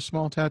super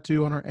small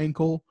tattoo on her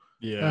ankle.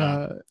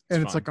 Yeah,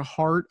 and it's fine. like a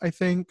heart. I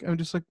think I'm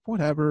just like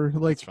whatever.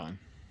 Like It's fine.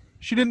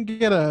 she didn't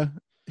get a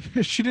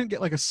she didn't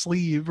get like a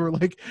sleeve or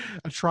like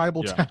a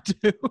tribal Yeah.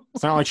 tattoo.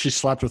 It's not like she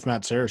slept with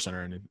Matt Saracen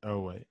or anything. Oh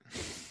wait.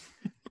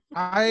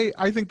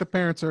 I think the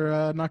parents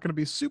are not going to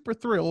be super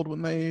thrilled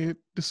when they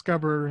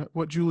discover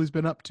what Julie's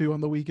been up to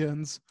on the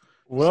weekends.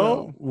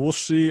 Well, So- we'll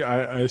see.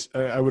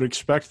 I would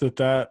expect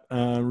that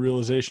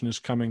realization is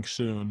coming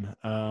soon.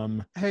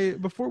 Hey,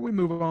 before we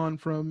move on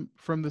from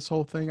this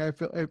whole thing, I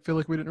feel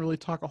like we didn't really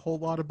talk a whole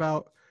lot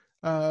about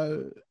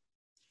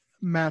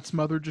Matt's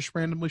mother just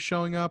randomly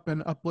showing up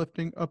and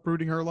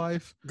uprooting her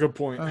life. Good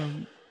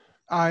point.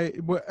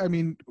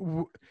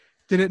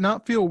 Did it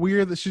not feel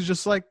weird that she's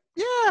just like,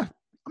 yeah,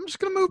 I'm just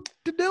gonna move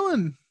to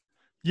Dylan?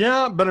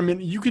 Yeah, but I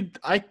mean,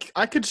 I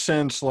could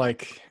sense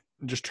like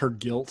just her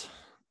guilt,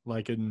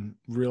 like in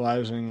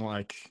realizing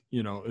like,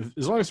 you know,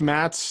 as long as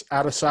Matt's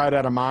out of sight,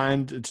 out of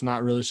mind, it's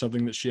not really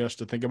something that she has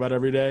to think about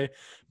every day.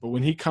 But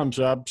when he comes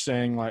up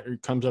saying like, or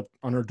comes up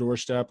on her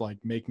doorstep, like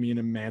make me an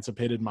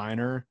emancipated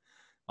minor,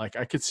 like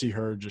I could see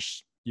her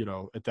just, you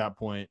know, at that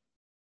point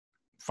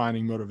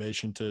finding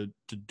motivation to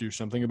do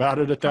something about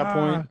it at that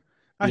point.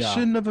 I Yeah.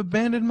 shouldn't have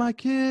abandoned my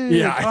kid.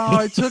 Yeah. Oh,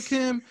 I took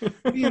him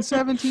being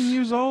 17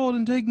 years old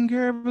and taking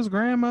care of his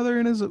grandmother,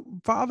 and his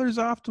father's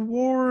off to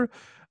war.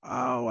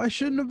 Oh, I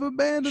shouldn't have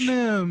abandoned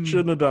him.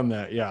 Shouldn't have done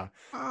that. Yeah.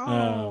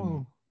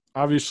 Oh.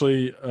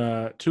 Obviously,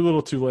 too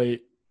little too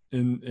late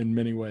in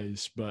many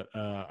ways. But,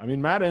 I mean,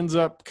 Matt ends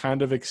up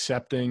kind of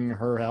accepting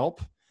her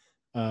help.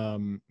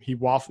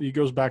 He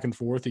goes back and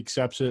forth. He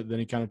accepts it. Then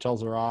he kind of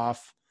tells her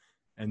off.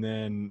 And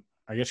then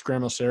I guess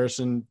Grandma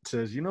Saracen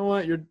says, you know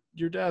what,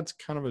 your dad's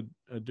kind of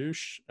a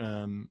douche,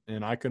 and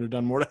I could have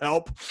done more to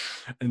help.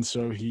 And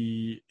so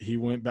he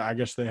went back. I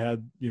guess they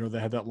had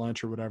that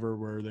lunch or whatever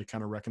where they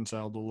kind of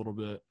reconciled a little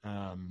bit,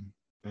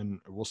 and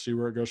we'll see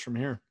where it goes from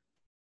here.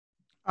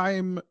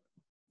 I'm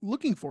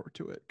looking forward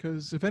to it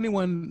because if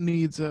anyone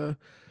needs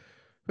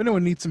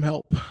some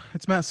help,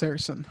 it's Matt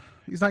Saracen.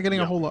 He's not getting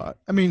a Yep. whole lot.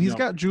 I mean, he's Yep.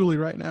 got Julie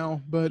right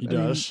now, but He I mean,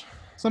 does.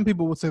 some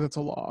people would say that's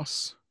a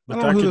loss. I But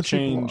don't know that who could those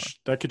people are. change.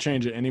 That could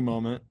change at any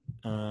moment.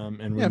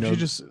 And we Yeah, if know she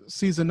just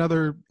sees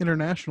another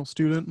international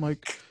student,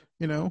 like,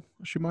 you know,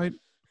 she might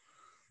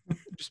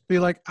just be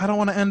like, I don't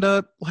want to end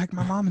up like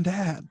my mom and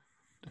dad.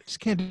 I just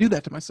can't do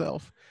that to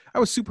myself. I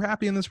was super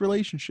happy in this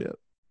relationship,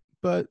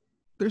 but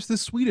there's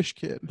this Swedish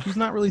kid who's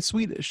not really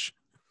Swedish.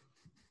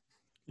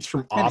 he's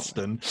from Anyway.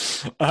 Austin.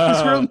 He's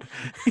The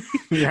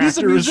he's a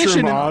actor is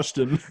musician from in-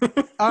 Austin.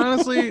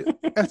 Honestly,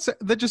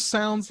 that just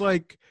sounds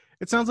like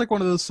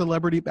one of those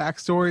celebrity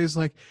backstories.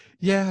 Like,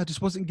 yeah, I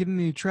just wasn't getting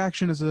any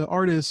traction as an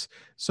artist,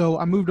 so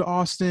I moved to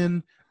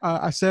Austin.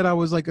 I said I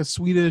was like a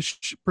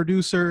Swedish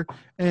producer,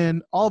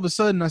 and all of a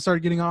sudden, I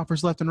started getting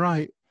offers left and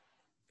right.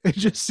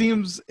 It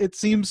seems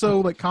so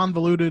like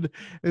convoluted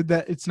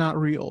that it's not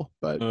real.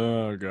 But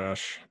Oh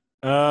gosh.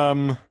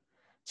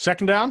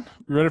 Second down.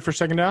 You ready for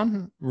second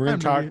down? We're gonna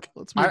I'm ready. talk.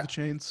 Let's move I- the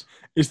chains.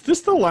 Is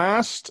this the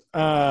last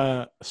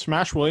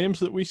Smash Williams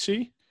that we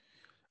see?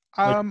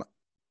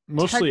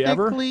 Mostly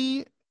ever.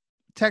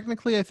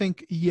 Technically, I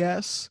think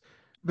yes.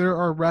 There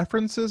are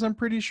references, I'm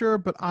pretty sure,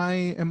 but I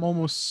am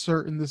almost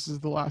certain this is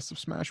the last of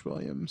Smash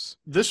Williams.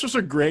 This was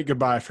a great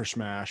goodbye for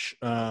Smash.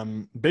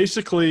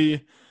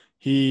 Basically,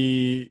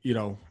 he's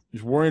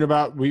worrying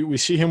about. We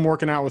see him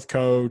working out with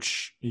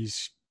Coach.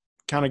 He's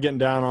kind of getting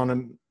down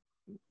on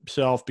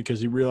himself because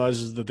he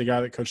realizes that the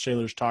guy that Coach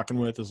Taylor's talking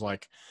with is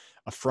like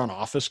a front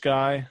office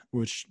guy,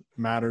 which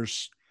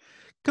matters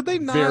Could they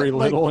not very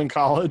like, little in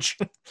college.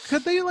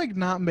 Could they like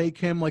not make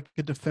him like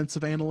a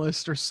defensive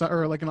analyst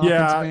or like an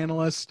Yeah. offensive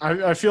analyst?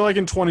 I feel like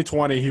in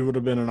 2020 he would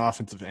have been an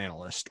offensive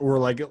analyst or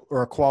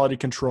a quality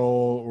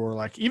control or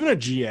like even a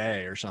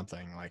GA or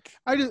something like.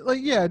 I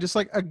just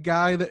like a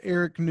guy that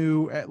Eric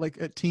knew at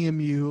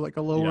TMU, like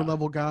a lower Yeah.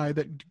 level guy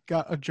that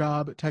got a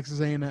job at Texas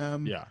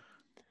A&M. Yeah.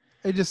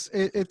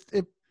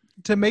 It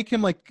to make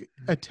him like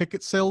a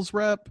ticket sales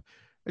rep.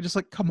 I just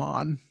like, come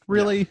on,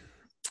 really?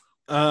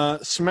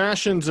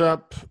 Smash ends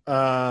up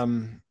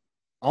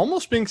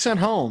almost being sent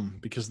home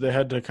because they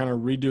had to kind of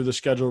redo the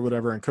schedule or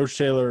whatever. And Coach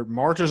Taylor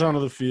marches onto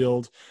the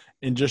field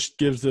and just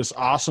gives this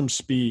awesome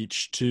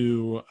speech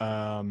to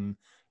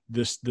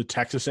the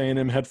Texas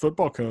A&M head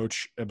football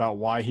coach about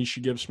why he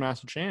should give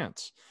Smash a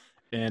chance.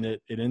 And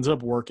it ends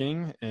up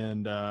working,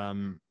 and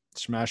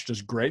Smash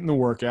does great in the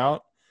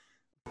workout.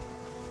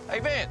 Hey,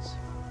 Vince.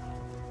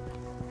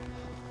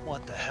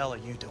 What the hell are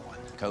you doing?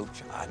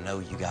 Coach, I know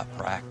you got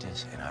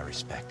practice, and I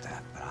respect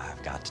that, but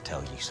I've got to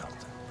tell you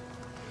something.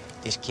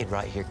 This kid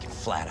right here can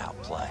flat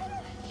out play.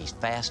 He's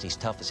fast, he's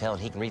tough as hell,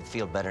 and he can read the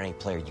field better than any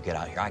player you get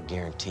out here. I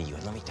guarantee you.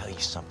 And let me tell you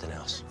something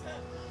else.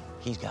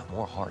 He's got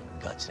more heart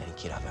and guts than any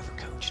kid I've ever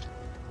coached.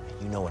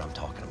 And you know what I'm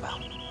talking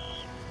about.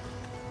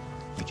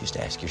 You just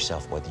ask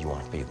yourself whether you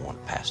want to be the one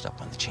that passed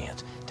up on the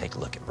chance. Take a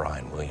look at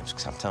Brian Williams,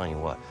 because I'm telling you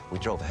what, we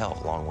drove a hell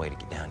of a long way to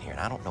get down here, and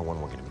I don't know when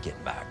we're going to be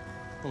getting back.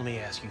 Let me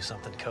ask you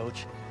something,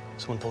 Coach.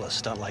 Someone pulled a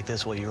stunt like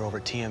this while you were over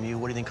at TMU.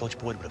 What do you think Coach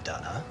Boyd would have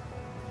done, huh?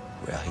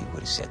 Well, he would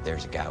have said,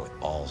 there's a guy with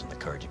balls and the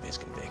courage of his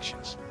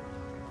convictions.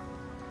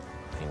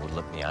 And he would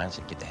look in the eye and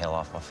say, get the hell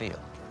off my field.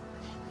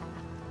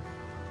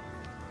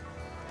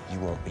 You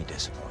won't be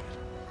disappointed.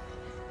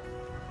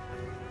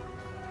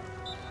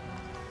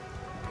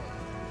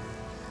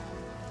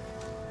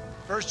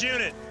 First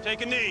unit,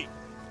 take a knee.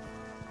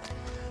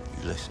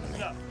 You listen to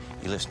me.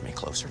 You listen to me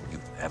closer than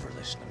you've ever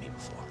listened to me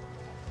before.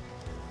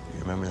 You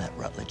remember that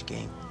Rutledge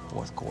game,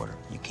 fourth quarter?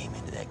 You came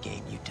into that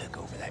game, you took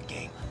over that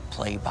game,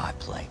 play by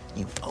play.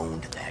 You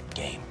owned that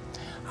game.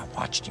 I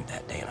watched you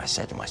that day, and I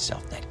said to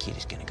myself, that kid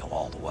is going to go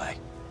all the way.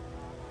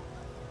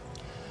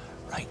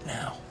 Right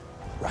now,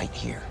 right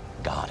here,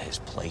 God has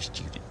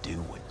placed you to do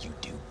what you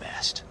do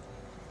best.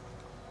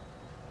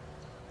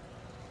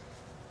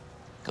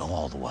 Go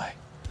all the way.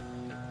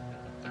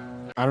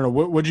 I don't know.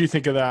 What do you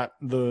think of that?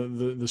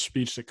 The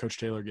speech that Coach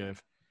Taylor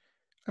gave.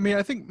 I mean,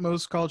 I think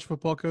most college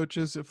football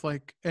coaches, if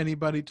like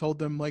anybody told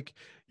them like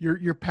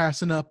you're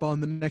passing up on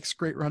the next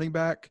great running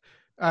back,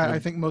 I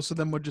think most of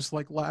them would just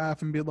like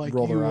laugh and be like,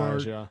 roll their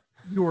eyes, yeah.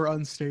 You are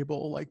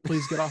unstable. Like,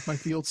 please get off my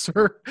field,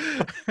 sir.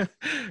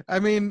 I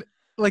mean,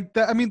 like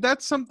that. I mean,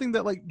 that's something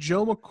that like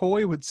Joe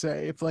McCoy would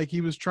say if like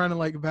he was trying to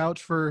like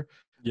vouch for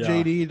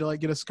JD to like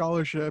get a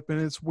scholarship. And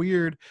it's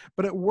weird,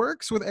 but it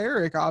works with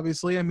Eric,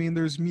 obviously. I mean,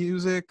 there's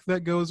music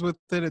that goes with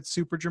it. It's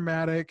super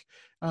dramatic.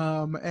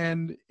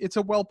 And it's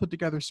a well put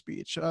together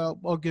speech.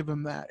 I'll give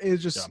him that.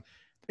 It's just,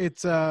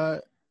 it's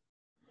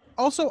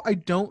also, I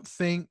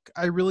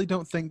really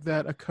don't think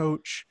that a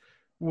coach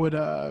would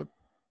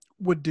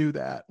do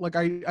that. Like,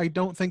 I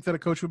don't think that a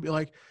coach would be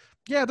like,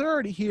 yeah, they're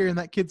already here and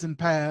that kid's in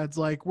pads.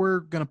 Like, we're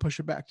going to push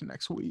it back to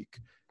next week.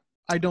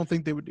 I don't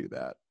think they would do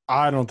that.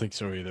 I don't think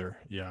so either.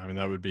 Yeah. I mean,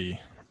 that would be.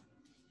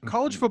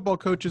 College football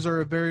coaches are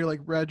a very like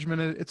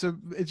regimented.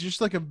 It's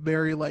just like a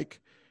very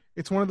like,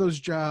 it's one of those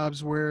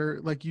jobs where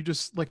like you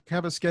just like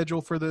have a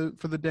schedule for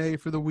the day,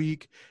 for the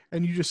week,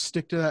 and you just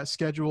stick to that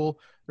schedule.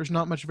 There's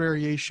not much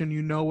variation.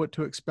 You know what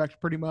to expect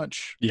pretty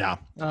much. Yeah.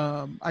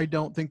 I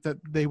don't think that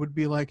they would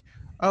be like,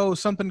 oh,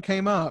 something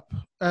came up.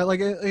 Like,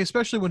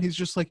 especially when he's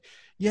just like,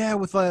 yeah,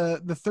 with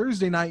the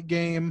Thursday night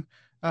game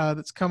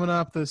that's coming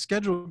up, the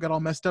schedule got all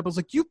messed up. I was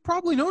like, you've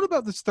probably known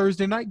about this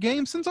Thursday night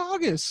game since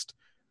August.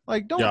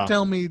 Like, don't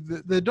tell me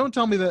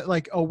that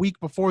like a week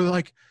before they're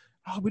like,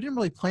 oh, we didn't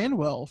really plan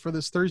well for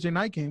this Thursday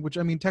night game, which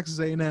I mean, Texas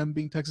A&M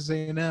being Texas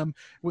A&M, it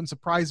wouldn't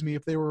surprise me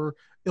if they were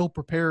ill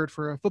prepared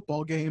for a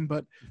football game,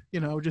 but you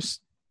know,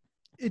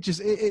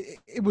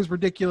 it was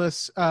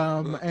ridiculous.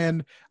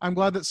 And I'm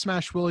glad that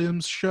Smash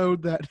Williams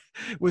showed that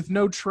with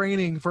no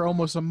training for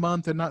almost a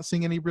month and not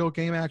seeing any real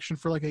game action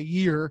for like a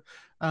year,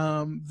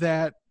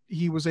 that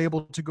he was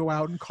able to go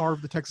out and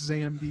carve the Texas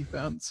A&M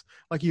defense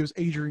like he was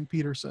Adrian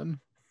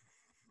Peterson.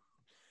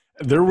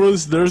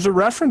 There's a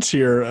reference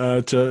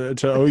here to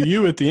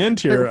OU at the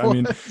end here. I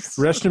mean,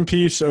 rest in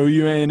peace,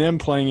 OU A&M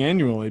playing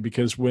annually,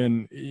 because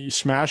when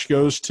Smash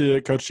goes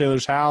to Coach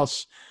Taylor's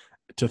house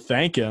to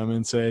thank him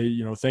and say,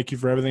 you know, thank you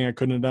for everything I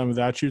couldn't have done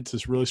without you. It's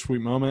this really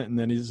sweet moment. And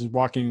then he's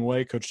walking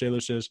away. Coach Taylor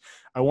says,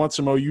 I want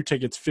some OU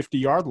tickets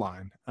 50-yard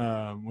line,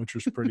 which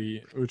was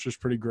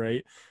pretty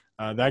great.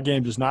 That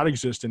game does not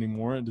exist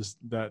anymore.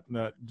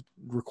 That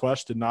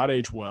request did not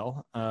age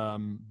well.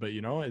 But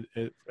you know,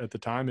 it at the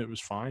time it was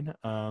fine.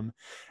 And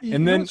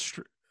then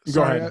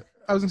go ahead.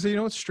 I was gonna say, you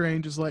know what's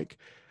strange is like,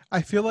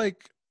 I feel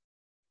like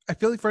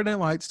Friday Night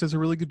Lights does a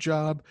really good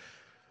job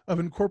of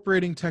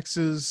incorporating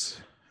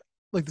Texas,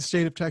 like the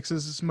state of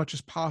Texas, as much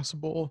as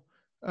possible.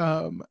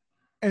 And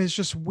it's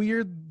just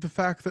weird the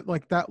fact that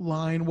like that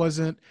line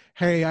wasn't,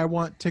 hey, I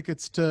want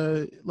tickets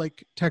to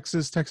like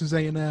Texas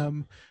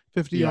A&M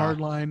 50-yard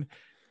line.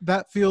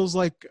 That feels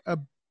like a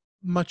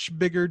much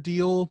bigger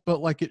deal, but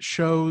like it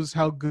shows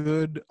how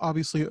good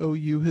obviously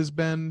OU has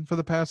been for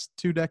the past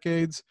 2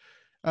 decades.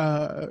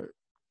 And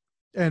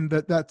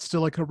that's still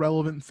like a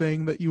relevant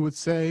thing that you would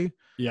say.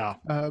 Yeah.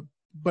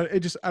 But it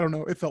just, I don't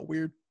know. It felt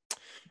weird.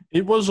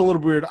 It was a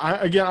little weird.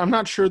 I'm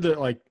not sure that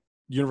like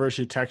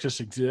University of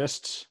Texas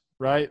exists,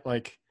 right?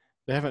 Like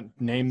they haven't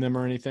named them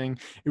or anything.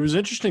 It was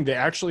interesting. They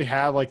actually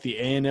have like the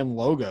A&M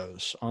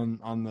logos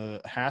on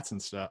the hats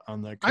and stuff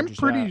on the coach's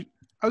hat.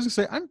 I was gonna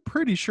say, I'm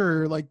pretty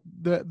sure like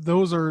that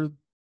those are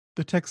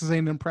the Texas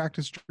A&M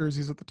practice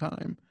jerseys at the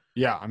time.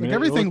 Yeah. I mean, like,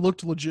 everything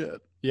looked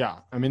legit. Yeah.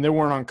 I mean, they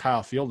weren't on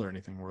Kyle Field or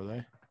anything, were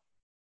they?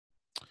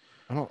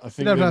 I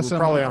think they were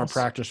probably on a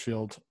practice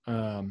field.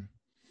 But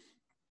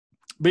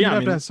yeah, I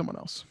mean, to have someone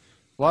else.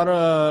 A lot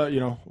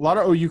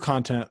of OU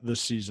content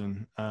this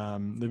season.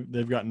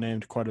 They've gotten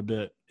named quite a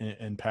bit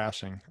in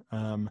passing.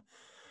 And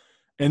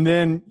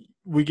then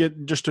we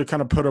get, just to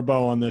kind of put a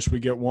bow on this, we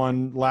get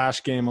one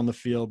last game on the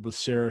field with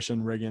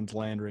Saracen, Riggins,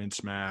 Landry, and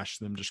Smash.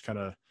 Them just kind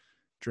of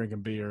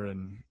drinking beer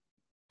and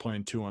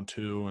playing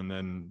 2-on-2. And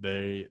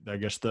then I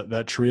guess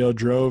that trio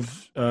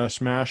drove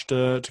Smash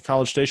to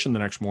College Station the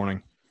next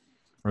morning.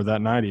 or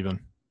that night even.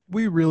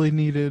 We really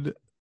needed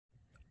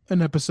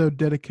an episode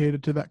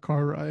dedicated to that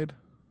car ride.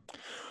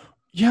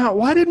 Yeah,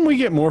 why didn't we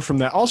get more from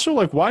that? Also,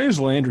 like, why is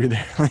Landry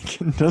there? Like,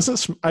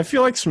 I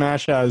feel like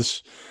Smash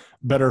has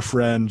better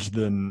friends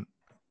than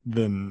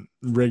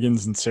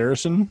Riggins and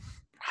Saracen.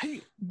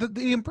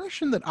 The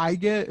impression that I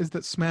get is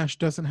that Smash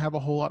doesn't have a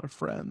whole lot of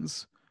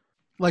friends.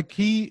 Like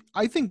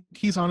I think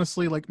he's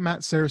honestly like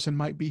Matt Saracen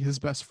might be his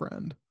best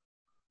friend.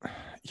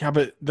 Yeah,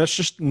 but that's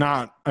just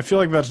not. I feel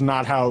like that's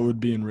not how it would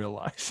be in real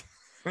life.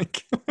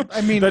 Like,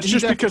 I mean, that's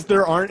just because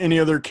there aren't any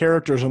other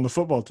characters on the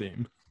football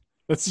team.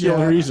 That's the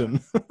only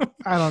reason.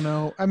 I don't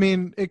know. I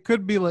mean, it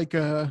could be like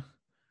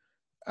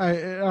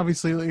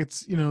obviously like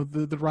it's, you know,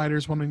 the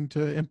writers wanting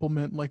to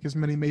implement like as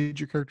many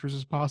major characters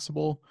as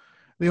possible.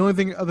 The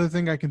only other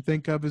thing I can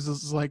think of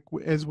is like,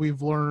 as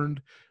we've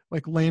learned,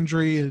 like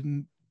Landry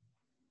and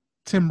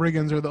Tim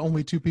Riggins are the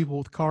only two people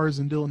with cars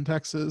in Dillon,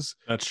 Texas.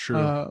 That's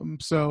true.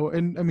 So,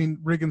 and I mean,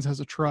 Riggins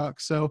has a truck,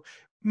 so it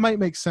might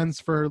make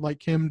sense for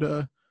like him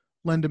to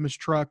lend him his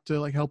truck to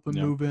like help him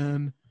move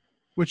in,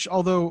 which,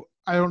 although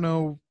I don't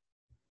know,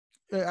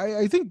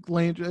 I think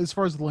Landry, as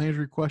far as the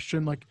Landry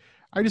question, like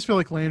I just feel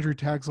like Landry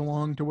tags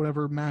along to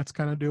whatever Matt's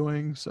kind of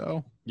doing.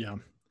 So yeah,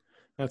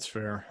 that's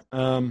fair.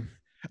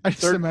 I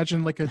just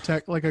imagine like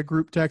a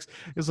group text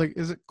is like,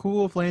 is it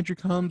cool if Landry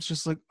comes?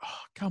 Just like, oh,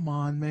 come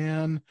on,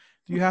 man.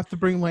 Do you have to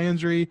bring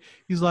Landry?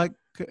 He's like,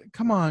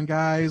 come on,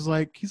 guys.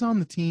 Like, he's on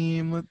the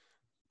team. Can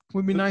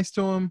we be nice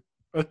to him?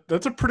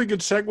 That's a pretty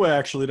good segue,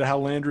 actually, to how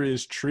Landry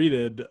is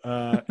treated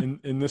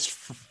in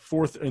this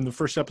in the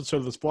first episode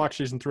of this block,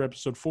 season 3,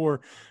 episode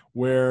 4,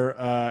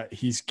 where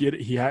he's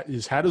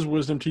had his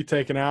wisdom teeth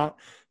taken out.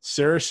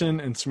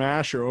 Saracen and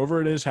Smash are over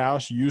at his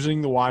house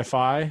using the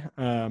Wi-Fi,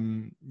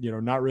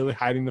 not really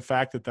hiding the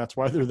fact that that's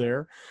why they're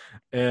there.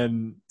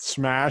 And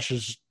Smash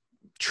is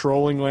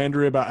trolling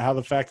Landry about how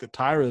the fact that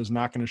Tyra is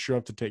not going to show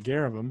up to take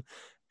care of him.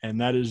 And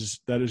that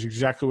is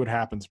exactly what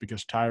happens,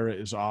 because Tyra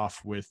is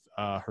off with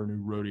her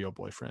new rodeo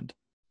boyfriend.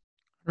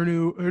 Her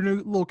new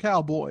little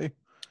cowboy.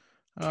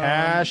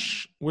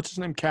 Cash, what's his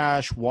name?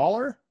 Cash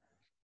Waller?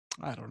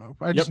 I don't know.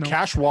 I just know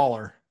Cash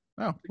Waller.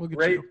 Oh,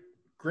 look at you.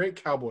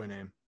 Great cowboy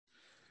name.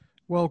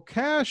 Well,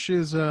 Cash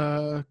is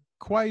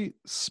quite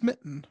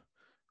smitten,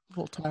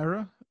 little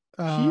Tyra.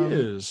 He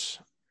is.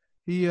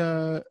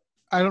 I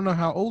don't know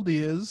how old he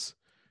is,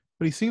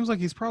 but he seems like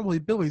he's probably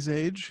Billy's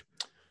age.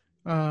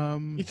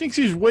 He thinks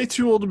he's way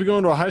too old to be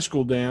going to a high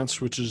school dance,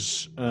 which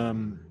is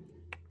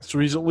so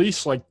he's at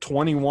least like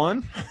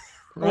 21.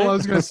 Right? Well, I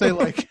was gonna say,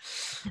 like,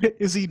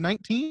 is he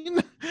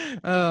 19?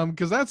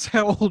 Because that's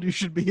how old you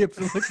should be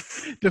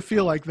to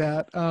feel like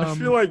that. I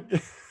feel like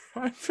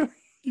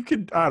you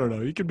could. I don't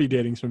know. You could be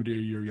dating somebody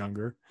a year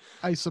younger,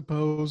 I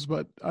suppose,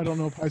 but I don't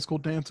know if high school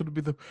dance would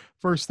be the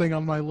first thing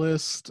on my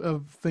list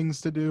of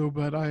things to do.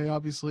 But I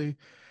obviously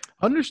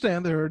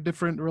understand there are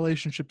different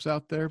relationships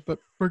out there. But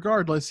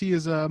regardless, he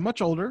is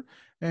much older,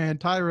 and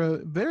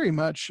Tyra very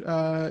much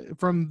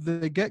from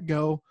the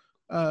get-go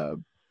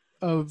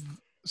of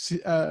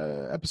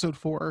episode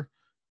 4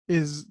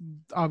 is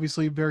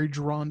obviously very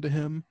drawn to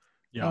him.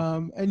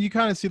 Yeah. And you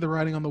kind of see the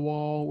writing on the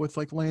wall with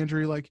like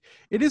Landry. Like,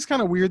 it is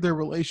kind of weird, their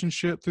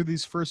relationship through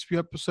these first few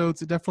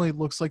episodes. It definitely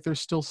looks like there's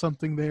still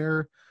something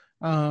there,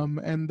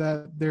 and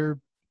that they're,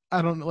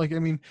 I don't know, like, I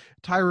mean,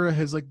 Tyra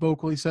has like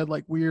vocally said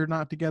like, we're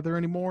not together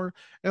anymore,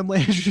 and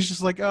Landry's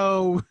just like,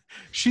 oh,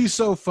 she's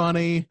so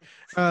funny,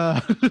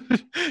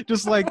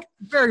 just like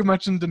very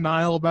much in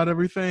denial about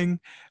everything.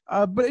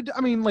 But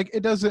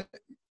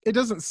it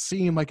doesn't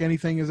seem like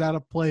anything is out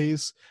of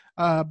place.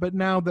 But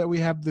now that we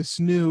have this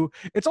new,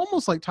 it's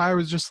almost like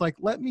Tyra's just like,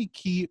 let me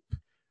keep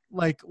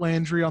like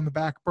Landry on the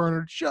back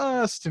burner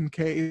just in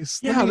case.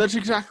 Yeah, that's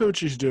exactly what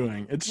she's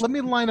doing. Let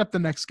me line up the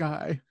next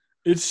guy.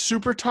 It's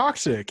super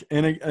toxic.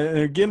 And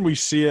again, we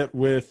see it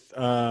with,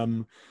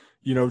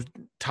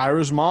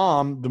 Tyra's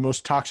mom, the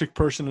most toxic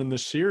person in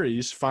this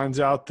series, finds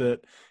out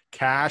that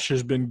Cash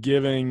has been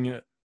giving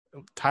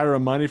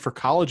Tyra money for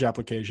college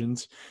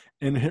applications.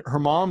 And her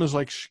mom is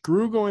like,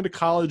 screw going to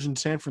college in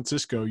San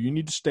Francisco. You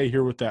need to stay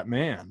here with that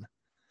man.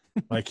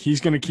 Like,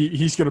 he's going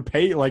to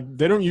pay. Like,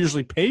 they don't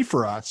usually pay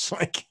for us.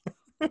 Like,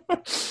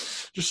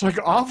 just like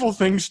awful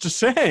things to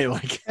say.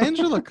 Like,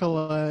 Angela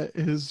Collette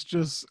is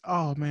just,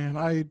 oh man,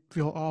 I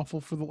feel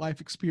awful for the life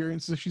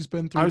experience that she's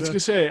been through. I was going to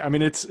say, I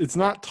mean, it's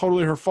not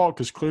totally her fault,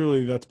 because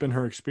clearly that's been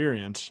her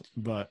experience,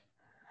 but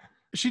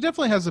she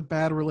definitely has a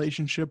bad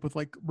relationship with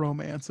like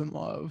romance and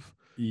love.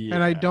 Yeah.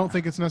 And I don't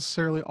think it's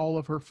necessarily all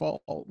of her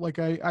fault. Like,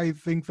 I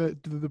think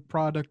that the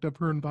product of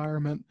her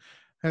environment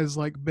has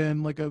like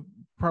been like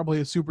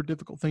probably a super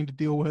difficult thing to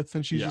deal with,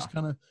 and she's just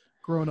kind of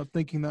grown up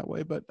thinking that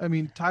way. But I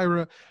mean,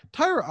 Tyra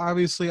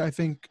obviously, I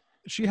think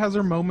she has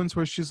her moments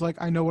where she's like,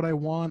 I know what I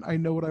want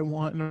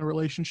in a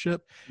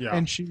relationship. Yeah.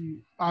 And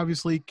she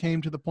obviously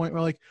came to the point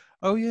where like,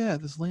 oh yeah,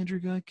 this Landry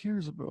guy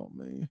cares about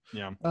me.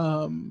 Yeah.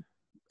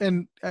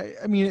 And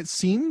I mean, it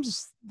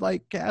seems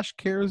like Cash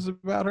cares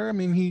about her. I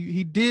mean,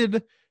 he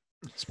did,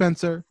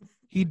 Spencer.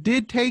 He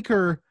did take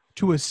her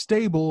to a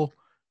stable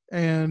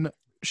and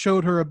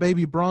showed her a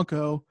baby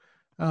Bronco.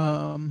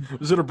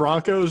 Was it a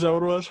Bronco? Is that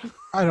what it was?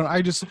 I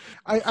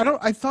don't.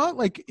 I thought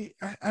like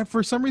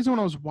for some reason when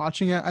I was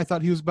watching it, I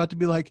thought he was about to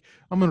be like,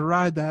 I'm gonna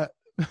ride that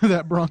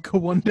that Bronco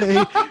one day.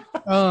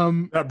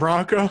 That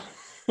Bronco.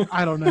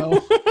 I don't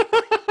know.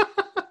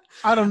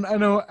 I don't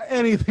know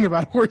anything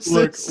about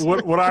horses.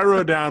 Look, what I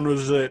wrote down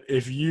was that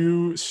if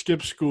you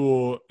skip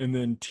school and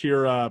then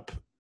tear up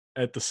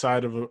at the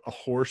sight of a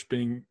horse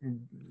being,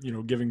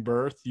 giving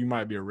birth, you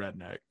might be a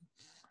redneck.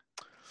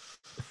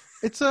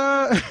 It's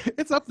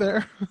up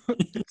there.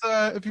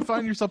 If you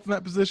find yourself in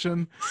that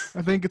position,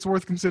 I think it's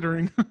worth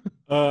considering.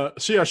 So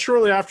yeah,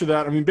 shortly after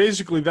that, I mean,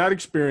 basically that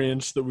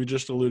experience that we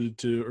just alluded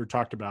to or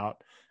talked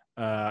about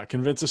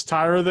convinces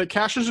Tyra that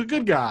Cash is a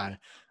good guy.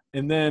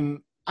 And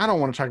then I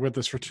don't want to talk about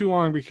this for too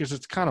long because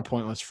it's kind of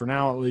pointless for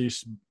now, at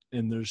least.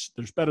 And there's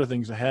better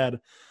things ahead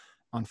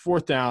on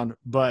fourth down.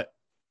 But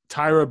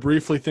Tyra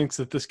briefly thinks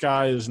that this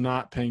guy is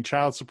not paying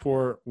child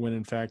support when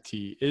in fact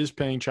he is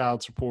paying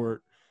child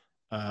support.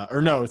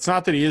 Or no, it's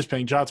not that he is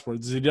paying child support.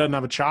 It's that he doesn't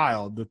have a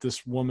child, that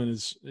this woman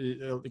is,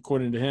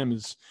 according to him,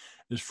 is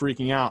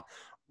freaking out.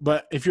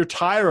 But if you're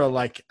Tyra,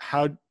 like,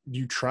 how do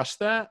you trust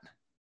that?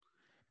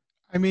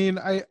 I mean,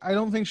 I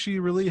don't think she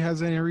really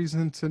has any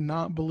reason to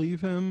not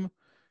believe him.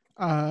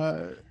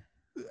 I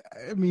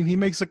mean, he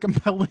makes a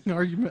compelling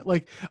argument.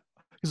 Like,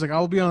 he's like,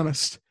 I'll be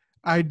honest,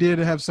 I did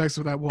have sex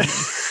with that woman.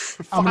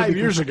 5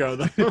 years ago,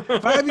 though.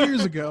 5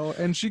 years ago.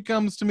 And she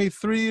comes to me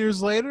 3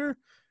 years later.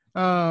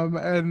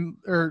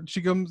 Or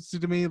she comes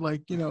to me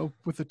like,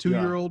 with a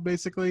 2-year-old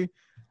basically.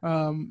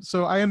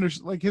 So I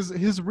understand, like,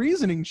 his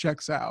reasoning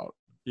checks out.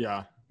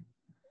 Yeah.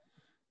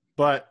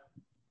 But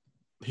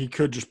he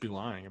could just be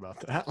lying about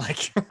that.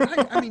 Like,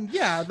 I mean,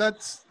 yeah,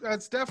 that's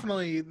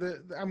definitely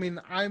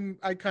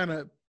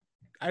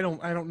I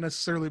don't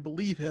necessarily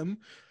believe him,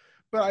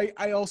 but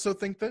I also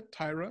think that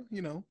Tyra,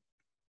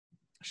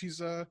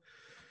 she's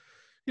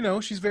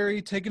she's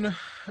very taken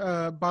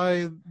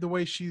by the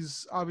way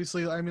she's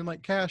obviously, I mean,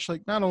 like Cash,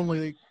 like not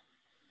only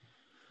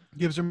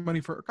gives her money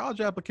for her college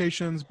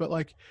applications, but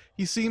like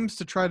he seems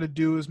to try to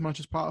do as much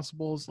as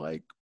possible as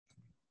like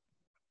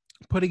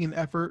putting an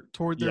effort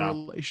toward their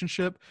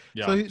relationship.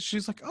 Yeah. So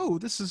she's like, oh,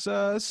 this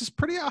is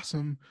pretty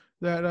awesome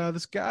that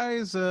this guy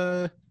is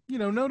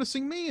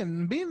noticing me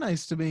and being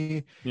nice to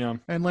me. Yeah.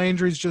 And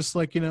Landry's just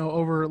like,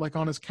 over like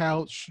on his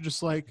couch,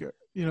 just like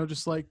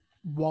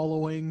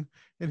wallowing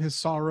in his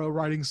sorrow,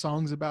 writing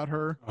songs about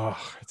her. Oh,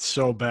 it's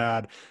so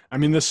bad. I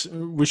mean,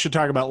 we should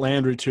talk about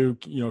Landry too,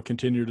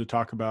 continue to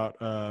talk about,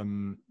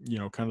 kind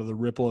of the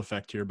ripple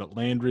effect here, but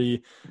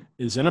Landry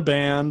is in a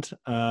band.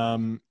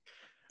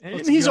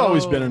 And he's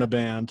always been in a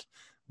band,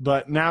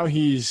 but now I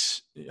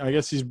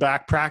guess he's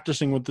back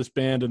practicing with this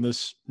band and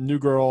this new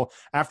girl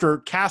after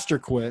Castor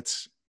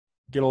quits.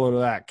 Get a load of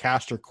that.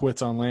 Castor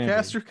quits on Landry.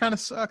 Castor kind of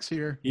sucks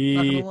here. He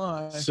not gonna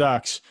lie.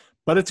 Sucks.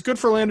 But it's good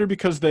for Landry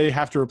because they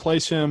have to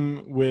replace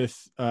him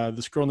with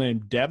this girl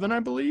named Devin,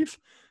 I believe,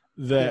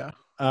 that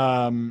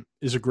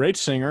is a great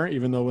singer,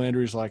 even though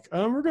Landry's like,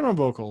 we're good on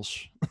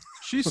vocals.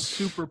 She's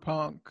super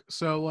punk.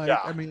 So, like,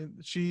 I mean,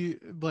 she,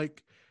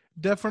 like,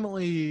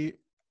 definitely,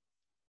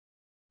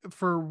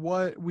 for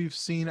what we've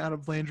seen out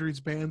of Landry's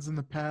bands in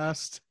the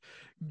past,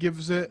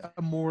 gives it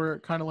a more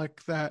kind of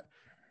like that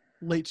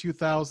late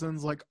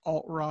 2000s, like,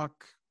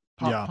 alt-rock,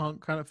 pop-punk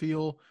kind of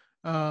feel.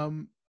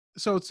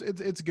 So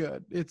it's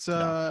good.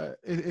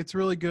 It's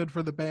really good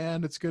for the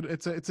band. It's good.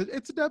 It's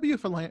a W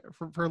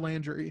for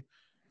Landry,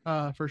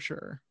 for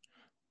sure.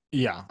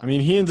 Yeah, I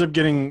mean, he ends up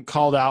getting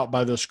called out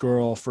by this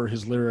girl for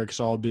his lyrics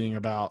all being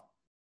about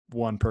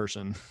one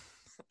person.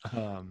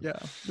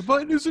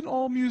 But isn't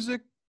all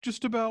music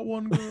just about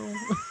one girl?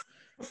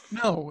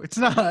 No, it's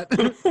not.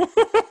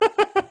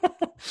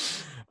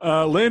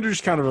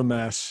 Landry's kind of a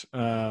mess,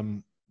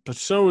 but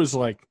so is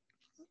like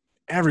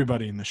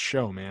everybody in the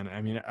show, man.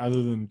 I mean,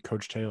 other than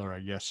Coach Taylor, I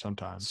guess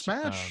sometimes.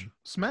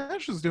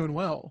 Smash is doing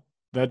well.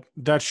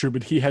 That's true,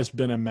 but he has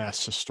been a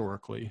mess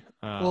historically.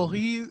 Well,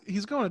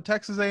 he's going to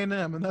Texas A&M,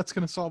 and that's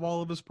going to solve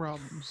all of his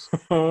problems.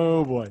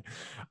 Oh boy.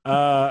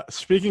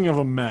 Speaking of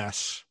a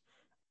mess,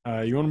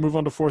 you want to move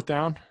on to fourth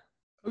down?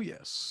 Oh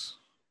yes.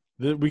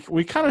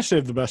 We kind of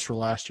saved the best for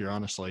last year,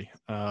 honestly.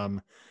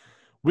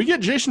 We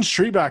get Jason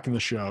Street back in the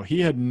show.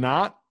 He had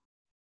not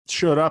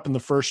showed up in the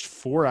first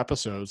 4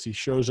 episodes. He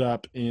shows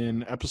up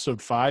in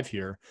episode 5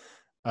 here.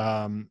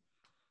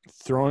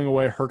 Throwing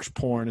away Herc's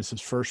porn is his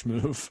first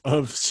move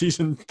of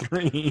season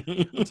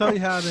 3. I'll tell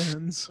you how it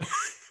ends.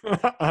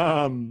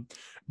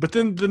 But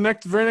then the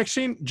very next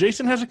scene,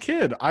 Jason has a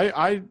kid.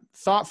 I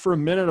thought for a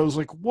minute, I was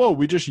like, whoa,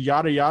 we just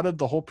yada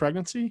the whole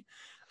pregnancy.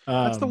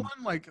 That's the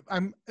one, like,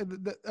 I'm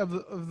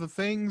of the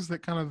things that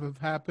kind of have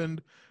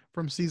happened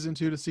from season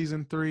 2 to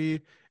season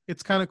 3.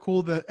 It's kind of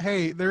cool that,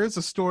 hey, there is a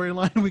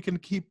storyline we can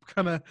keep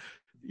kind of,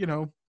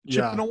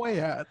 chipping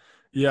away at.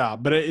 Yeah,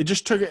 but it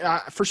just took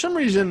for some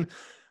reason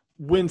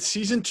when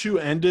season 2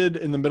 ended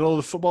in the middle of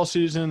the football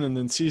season and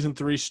then season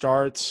 3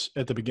 starts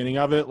at the beginning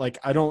of it, like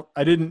it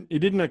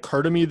didn't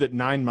occur to me that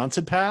 9 months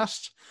had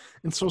passed.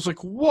 And so I was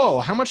like, whoa,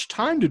 how much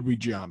time did we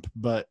jump?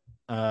 But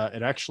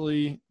it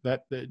actually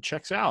that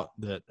checks out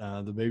that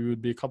the baby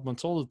would be a couple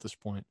months old at this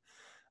point.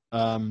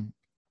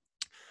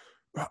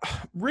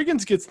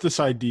 Riggins gets this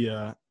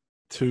idea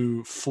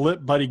to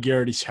flip Buddy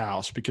Garrity's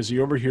house because he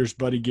overhears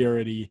Buddy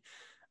Garrity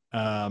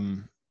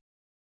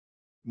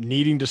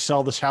needing to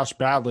sell this house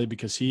badly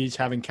because he's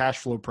having cash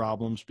flow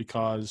problems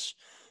because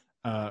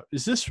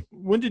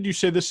when did you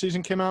say this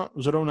season came out?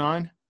 Was it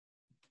 2009?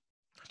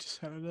 I just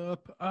had it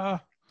up. I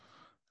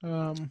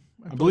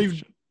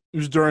believe it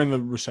was during the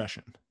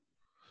recession.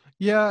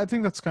 Yeah, I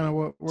think that's kind of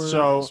what we're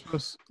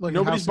supposed like.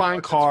 Nobody's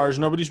buying cars,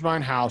 nobody's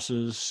buying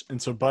houses, and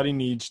so Buddy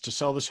needs to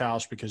sell this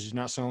house because he's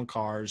not selling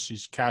cars.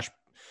 He's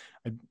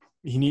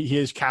he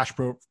has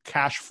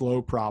cash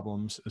flow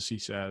problems, as he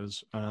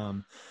says.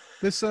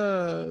 This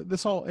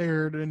all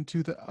aired in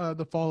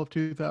the fall of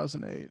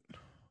 2008.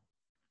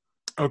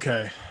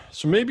 Okay,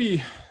 so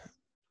maybe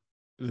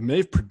they may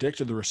have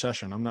predicted the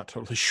recession. I'm not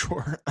totally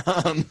sure.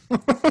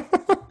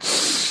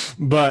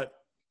 But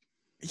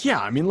yeah,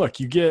 I mean, look,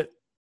 you get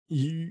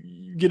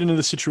into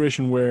the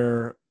situation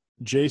where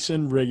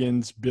Jason,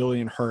 Riggins, Billy,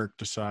 and Herc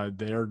decide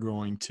they are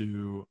going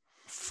to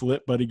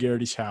flip Buddy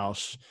Garrity's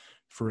house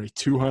for a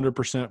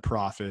 200%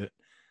 profit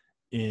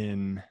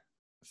in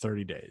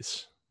 30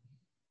 days,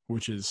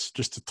 which is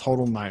just a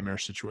total nightmare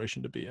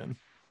situation to be in.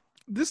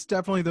 This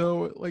definitely,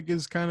 though, like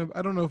is kind of,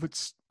 I don't know if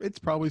it's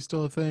probably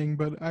still a thing,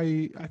 but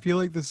I feel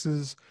like this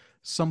is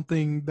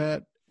something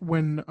that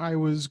when I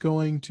was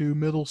going to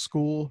middle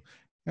school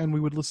and we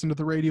would listen to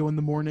the radio in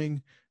the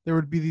morning, there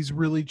would be these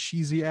really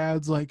cheesy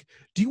ads like,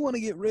 do you want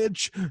to get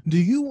rich? Do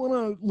you want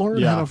to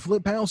learn how to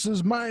flip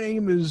houses? My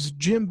name is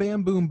Jim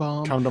Bam Boom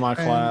Bomb. Come to my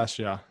class.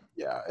 Yeah.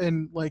 Yeah.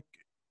 And like,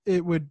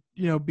 it would,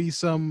 be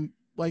some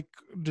like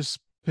just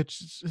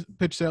pitch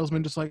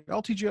salesman, just like,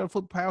 I'll teach you how to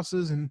flip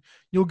houses and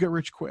you'll get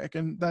rich quick.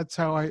 And that's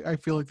how I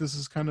feel like this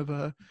is kind of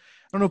I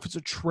don't know if it's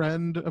a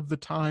trend of the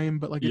time,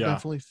 but like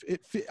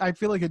I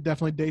feel like it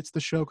definitely dates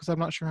the show because I'm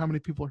not sure how many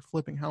people are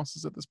flipping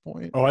houses at this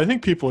point. Oh, I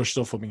think people are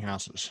still flipping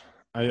houses.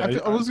 I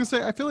was gonna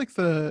say I feel like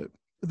the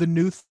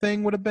new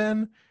thing would have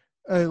been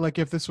like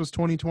if this was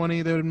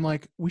 2020, they would have been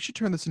like, we should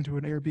turn this into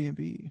an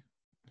Airbnb.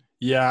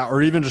 Yeah,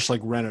 or even just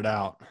like rent it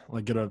out,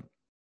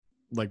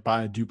 like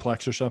buy a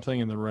duplex or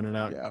something and then rent it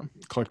out. Yeah,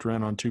 collect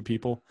rent on two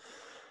people.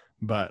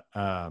 But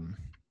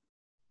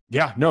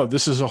yeah, no,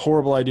 this is a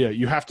horrible idea.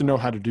 You have to know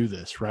how to do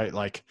this, right?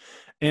 Like,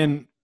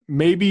 and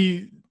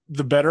maybe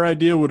the better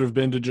idea would have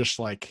been to just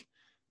like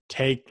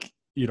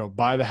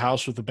buy the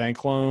house with a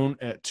bank loan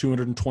at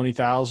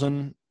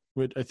 $220,000,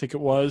 which I think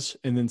it was,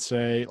 and then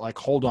say like,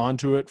 hold on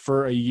to it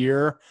for a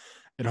year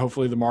and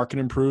hopefully the market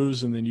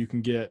improves. And then you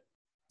can get,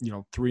 you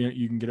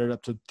can get it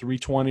up to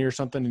 320 or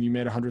something and you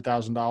made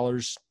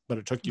 $100,000, but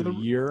it took you a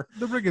year.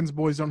 The Riggins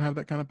boys don't have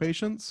that kind of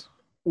patience.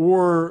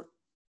 Or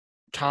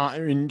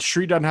time, and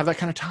Street doesn't have that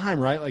kind of time,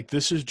 right? Like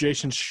this is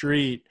Jason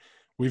Street.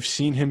 We've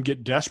seen him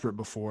get desperate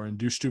before and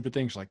do stupid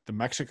things like the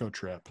Mexico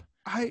trip.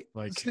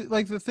 Like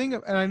the thing,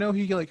 and I know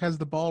he like has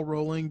the ball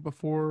rolling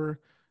before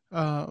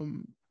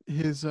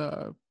his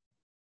him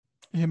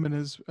and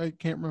his, I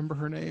can't remember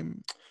her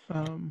name,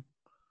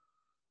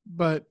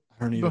 but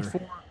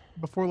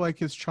before like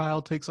his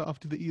child takes off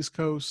to the East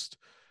Coast,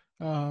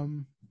 I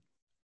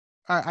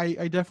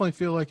definitely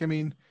feel like, I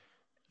mean,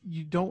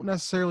 you don't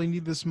necessarily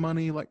need this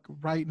money like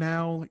right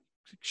now. Like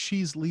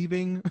she's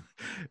leaving.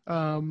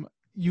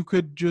 You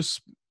could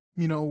just,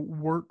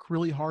 work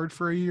really hard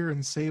for a year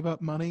and save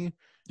up money.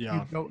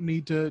 Yeah. You don't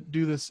need to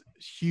do this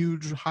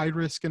huge high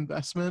risk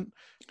investment.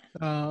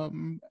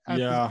 He'd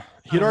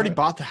already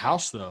bought the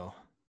house though.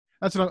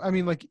 That's what I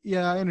mean. Like,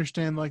 yeah, I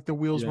understand like the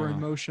wheels were in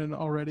motion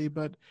already,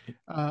 but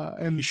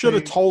and he should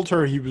have told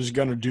her he was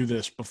going to do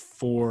this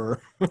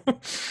before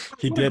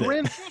he did it.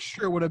 Grand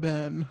gesture would have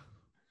been.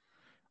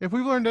 If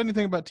we've learned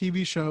anything about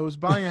TV shows,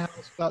 buying a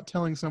house without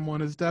telling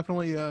someone is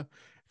definitely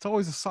it's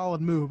always a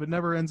solid move. It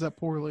never ends up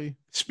poorly.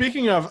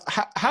 Speaking of,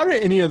 how do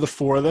any of the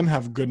four of them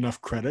have good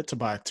enough credit to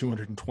buy a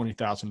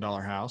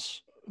 $220,000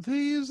 house? They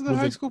use the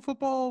high school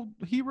football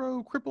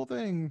hero cripple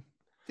thing.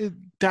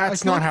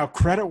 That's not how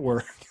credit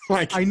works.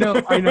 Like I know.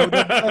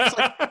 That's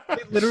like,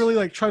 they literally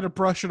like try to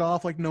brush it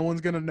off like no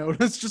one's gonna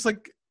notice. Just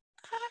like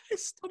I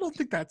still don't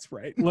think that's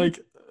right. Like,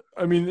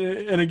 I mean,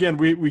 and again,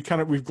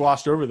 we've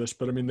glossed over this,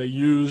 but I mean, they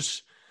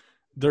use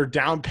their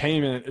down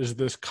payment is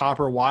this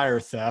copper wire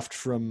theft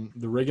from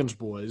the Riggins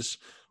boys,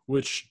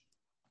 which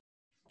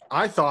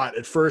I thought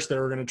at first they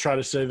were going to try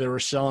to say they were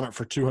selling it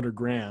for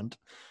 $200,000.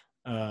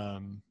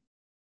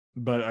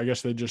 But I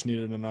guess they just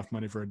needed enough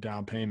money for a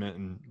down payment,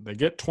 and they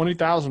get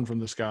 $20,000 from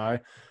this guy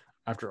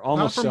after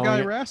almost selling Guy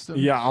it. Raston.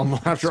 Yeah,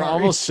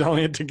 almost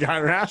selling it to Guy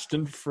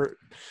Raston for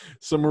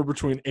somewhere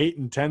between $8,000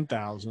 and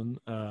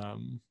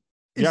 $10,000.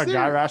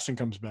 Guy Raston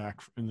comes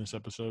back in this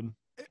episode.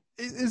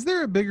 Is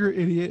there a bigger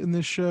idiot in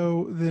this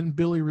show than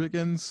Billy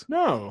Riggins?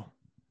 No.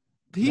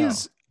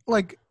 He's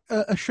like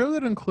a show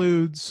that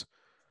includes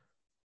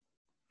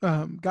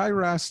Guy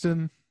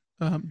Raston,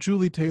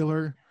 Julie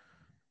Taylor,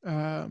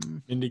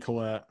 Indy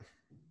Collette,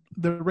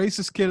 the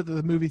racist kid at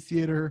the movie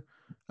theater,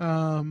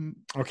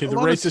 Okay, a the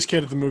lot of- racist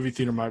kid at the movie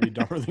theater might be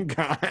dumber than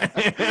Guy.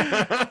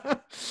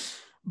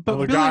 but Well,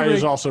 the Billy guy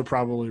is Rig- also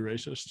probably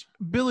racist.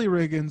 Billy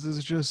Riggins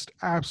is just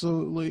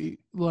absolutely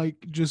like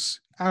just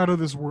out of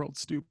this world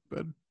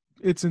stupid.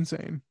 It's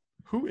insane.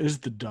 Who is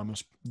the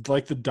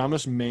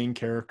dumbest main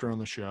character on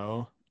the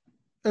show?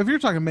 If you're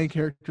talking main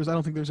characters, I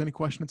don't think there's any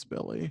question it's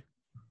Billy.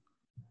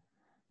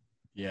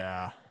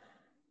 Yeah.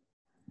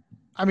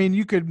 I mean,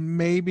 you could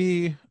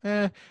maybe.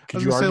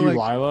 Could you argue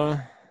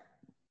Lila?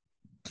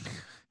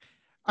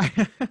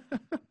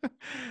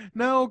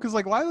 No, because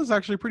like Lila's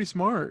actually pretty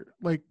smart.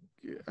 Like,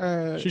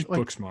 She's like,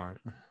 book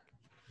smart.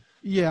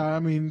 yeah. I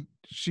mean,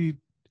 she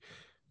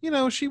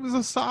was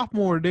a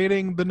sophomore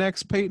dating the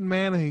next Peyton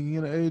Manning,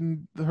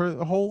 and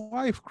her whole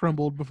life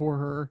crumbled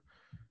before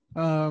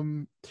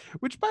her.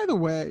 Which, by the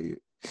way,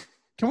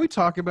 can we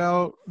talk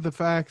about the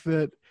fact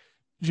that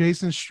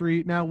Jason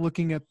Street, now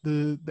looking at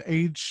the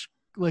age,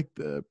 like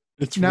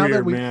It's now weird,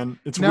 that we- man.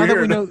 It's now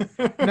weird.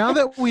 now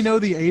that we know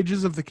the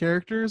ages of the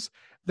characters,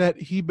 that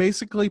he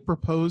basically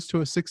proposed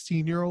to a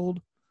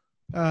 16-year-old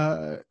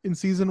in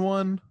season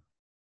 1.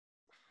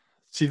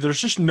 See,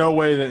 there's just no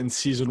way that in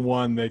season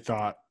 1 they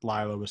thought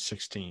Lila was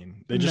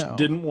 16. They just No.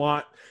 didn't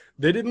want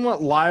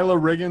Lila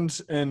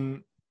Riggins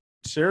and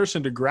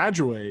Saracen to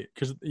graduate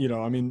because,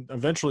 I mean,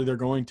 eventually they're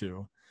going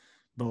to.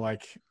 But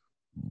like,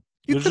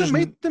 You there's could have just-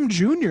 made them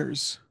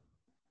juniors.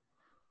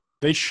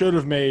 they should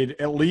have made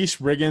at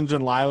least Riggins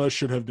and Lila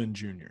should have been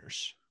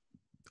juniors.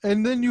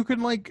 And then you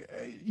can let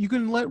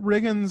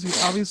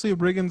Riggins, obviously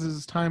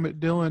Riggins' time at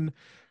Dillon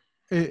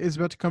is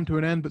about to come to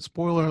an end, but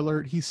spoiler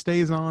alert, he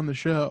stays on the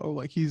show.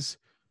 Like, he's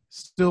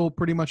still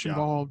pretty much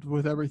involved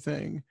with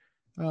everything.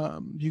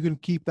 You can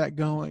keep that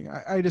going.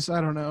 I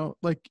don't know.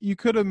 Like, you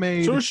could have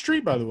made. So is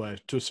Street, by the way,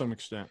 to some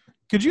extent.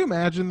 Could you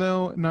imagine,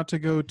 though, not to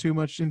go too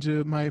much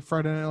into my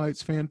Friday Night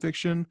Lights fan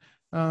fiction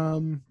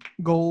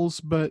goals,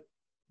 but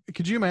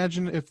could you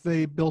imagine if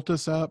they built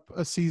us up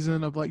a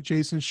season of like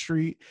Jason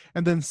Street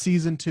and then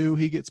season 2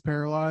 he gets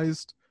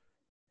paralyzed?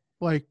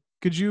 Like,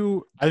 could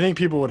you? I think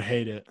people would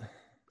hate it.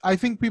 I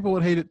think people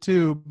would hate it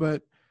too,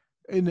 but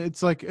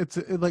it's like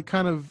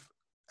kind of.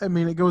 I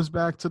mean, it goes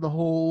back to the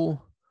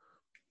whole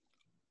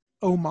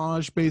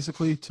homage,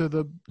 basically, to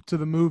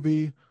the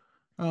movie.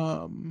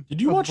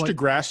 Did you of, watch like,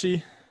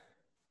 Degrassi?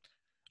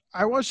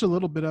 I watched a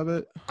little bit of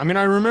it. I mean,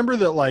 I remember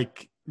that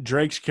like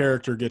Drake's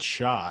character gets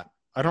shot.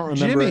 I don't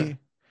remember. Jimmy.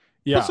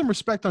 Yeah. Put some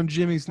respect on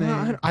Jimmy's name.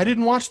 Well, I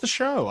didn't watch the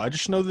show. I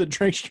just know that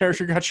Drake's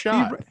character got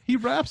shot. He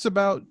raps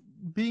about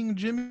being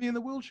Jimmy in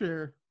the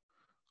wheelchair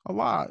a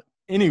lot.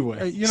 Anyway,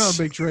 Hey, you're not a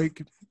big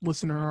Drake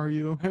listener, are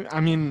you? I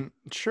mean,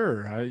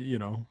 sure.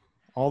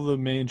 All the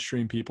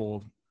mainstream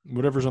people,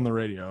 whatever's on the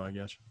radio, I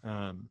guess.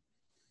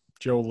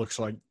 Joe looks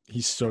like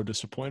he's so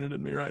disappointed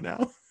in me right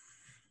now.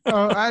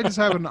 I just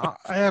have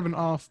an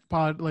off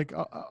pod, like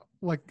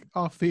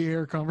off the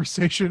air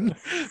conversation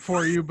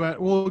for you, but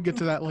we'll get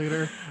to that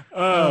later.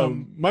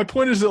 My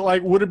point is that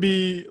like, would it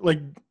be like,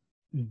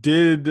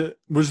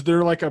 was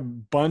there like a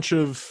bunch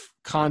of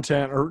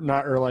content or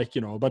not, or like,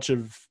 a bunch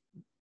of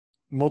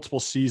multiple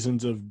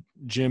seasons of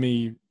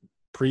Jimmy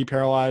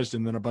pre-paralyzed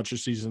and then a bunch of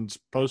seasons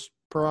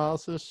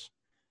post-paralysis?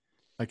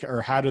 Like,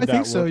 or how did I that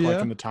think work so, yeah.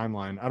 like in the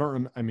timeline? I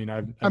don't I mean, I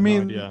have I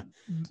mean, no idea.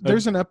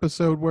 There's an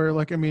episode where,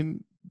 like, you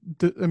can.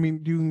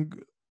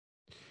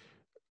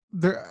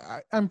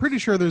 I'm pretty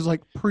sure there's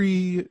like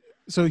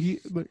so he,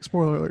 like,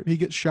 spoiler alert, he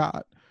gets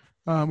shot,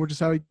 which is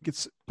how he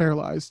gets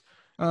paralyzed.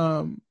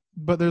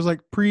 But there's like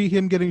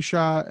him getting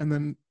shot and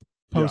then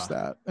post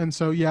that. And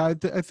so, yeah,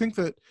 I think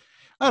that,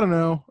 I don't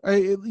know.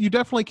 You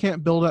definitely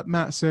can't build up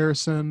Matt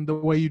Saracen the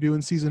way you do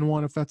in season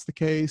 1 if that's the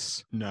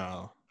case.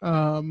 No.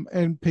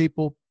 And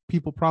people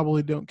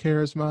probably don't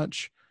care as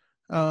much.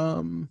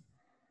 I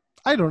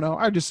don't know.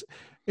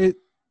 It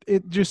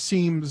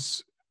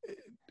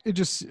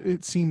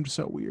seemed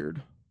so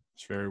weird.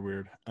 It's very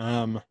weird. Is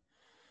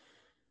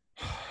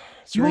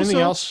You there anything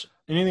also- else?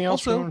 Anything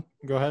else? also- you wanna-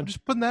 Go ahead. I'm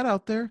just putting that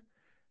out there.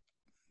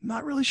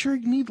 Not really sure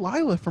you need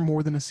Lila for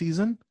more than a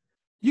season.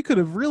 You could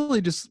have really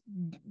just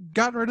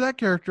gotten rid of that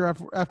character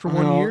after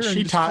 1 year. And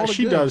She just called it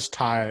good. does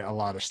tie a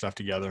lot of stuff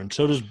together, and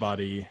so does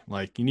Buddy.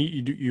 Like,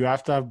 you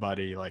have to have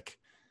Buddy. Like,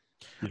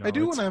 I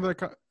do want to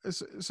have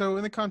so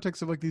in the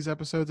context of like these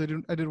episodes, I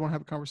did want to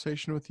have a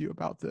conversation with you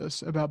about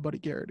Buddy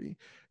Garrity,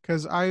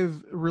 because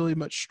I've really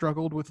much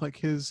struggled with like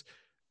his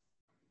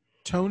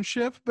tone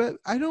shift, but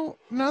now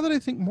that I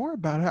think more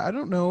about it, I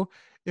don't know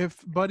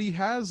if Buddy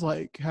has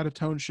like had a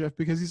tone shift,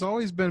 because he's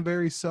always been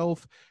very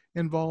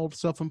self-involved,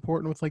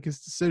 self-important with like his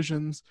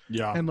decisions,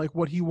 and like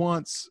what he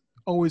wants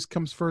always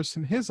comes first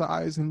in his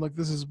eyes, and like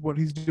this is what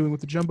he's doing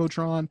with the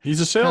Jumbotron. He's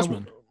a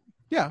salesman.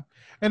 Yeah,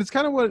 and it's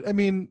kind of what I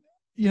mean.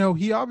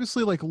 He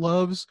obviously like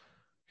loves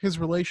his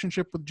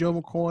relationship with Joe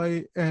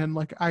McCoy, and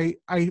like I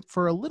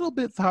for a little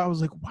bit thought, I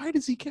was like, why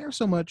does he care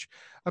so much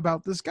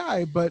about this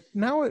guy? But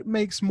now it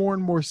makes more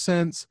and more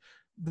sense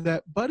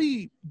that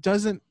Buddy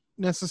doesn't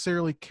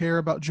necessarily care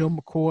about Joe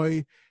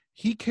McCoy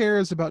he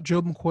cares about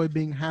Joe McCoy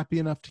being happy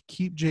enough to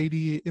keep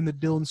JD in the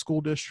Dillon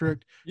School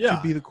District to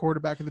be the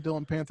quarterback of the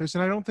Dillon Panthers.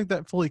 And I don't think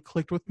that fully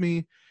clicked with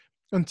me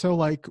until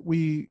like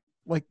we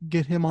like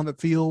get him on the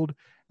field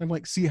and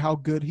like see how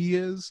good he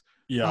is.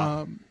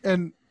 Yeah.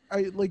 And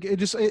I like it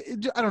just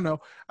I don't know.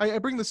 I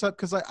bring this up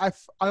because I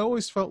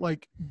always felt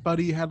like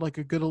Buddy had like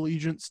a good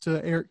allegiance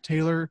to Eric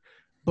Taylor,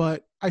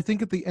 but I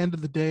think at the end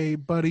of the day,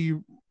 Buddy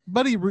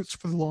roots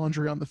for the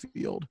laundry on the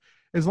field.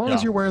 As long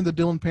as you're wearing the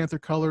Dillon Panther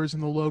colors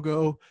and the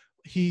logo,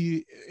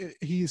 he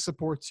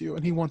supports you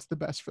and he wants the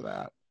best for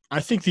that. I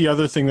think the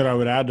other thing that I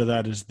would add to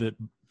that is that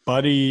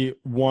Buddy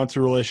wants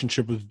a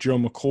relationship with Joe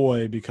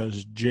McCoy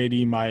because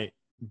JD might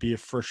be a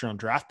first-round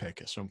draft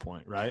pick at some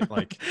point, right?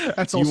 Like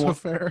that's also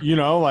fair. You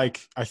know,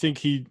 like I think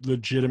he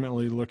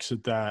legitimately looks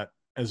at that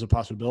as a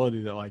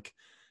possibility that like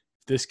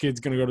this kid's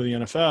going to go to the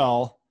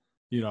NFL,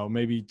 you know,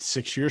 maybe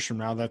 6 years from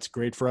now, that's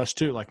great for us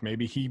too. Like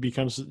maybe he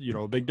becomes, you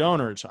know, a big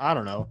donor. So I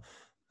don't know.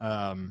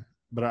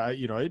 But I,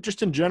 you know,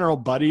 just in general,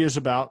 Buddy is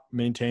about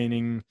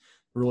maintaining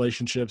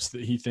relationships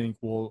that he think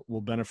will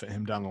benefit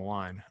him down the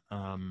line.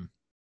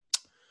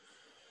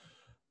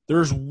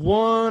 There's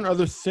one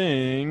other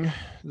thing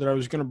that I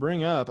was going to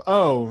bring up.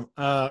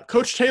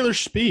 Coach Taylor's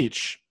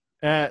speech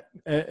at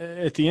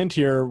the end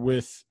here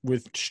with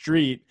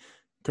Street.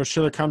 Coach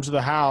Taylor comes to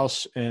the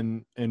house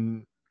and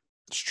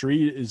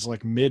Street is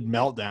like mid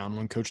meltdown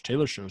when Coach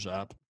Taylor shows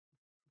up.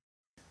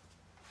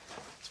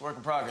 It's a work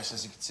in progress,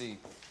 as you can see.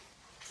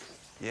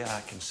 Yeah,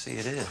 I can see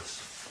it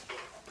is.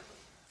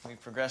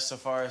 We've progressed so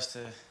far as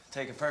to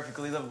take a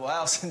perfectly livable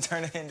house and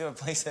turn it into a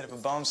place that if a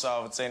bum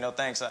saw would say no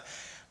thanks, I'd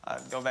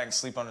go back and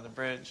sleep under the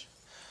bridge.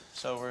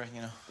 So we're,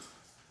 you know,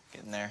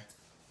 getting there.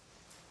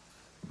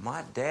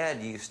 My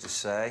dad used to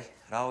say,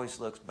 it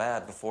always looks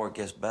bad before it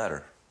gets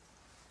better.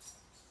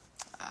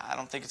 I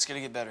don't think it's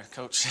gonna get better,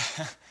 Coach.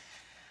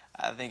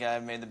 I think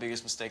I've made the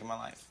biggest mistake of my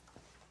life.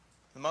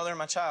 The mother of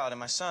my child and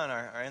my son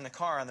are in the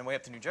car on their way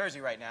up to New Jersey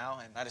right now,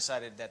 and I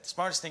decided that the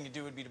smartest thing to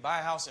do would be to buy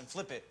a house and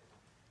flip it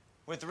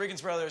with the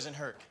Riggins brothers and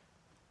Herc.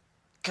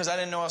 Because I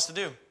didn't know what else to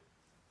do.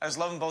 I just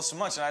love them both so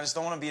much, and I just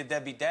don't want to be a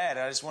deadbeat dad.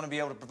 I just want to be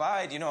able to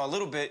provide, you know, a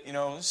little bit, you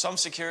know, some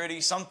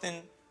security,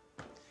 something,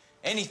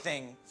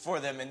 anything for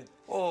them. And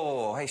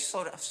whoa, hey,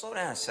 slow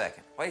down a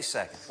second. Wait a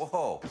second.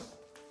 Whoa.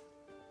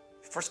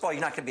 First of all,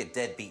 you're not going to be a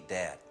deadbeat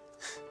dad.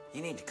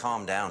 You need to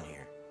calm down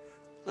here.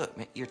 Look,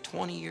 man, you're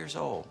 20 years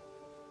old.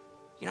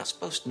 You're not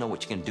supposed to know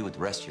what you're going to do with the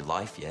rest of your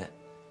life yet.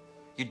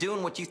 You're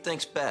doing what you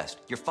think's best.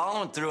 You're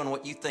following through on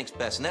what you think's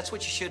best, and that's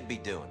what you should be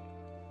doing.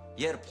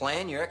 You had a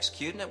plan, you're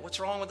executing it. What's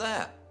wrong with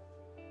that?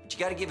 But you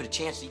got to give it a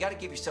chance. You got to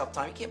give yourself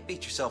time. You can't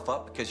beat yourself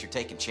up because you're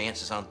taking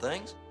chances on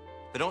things.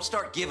 But don't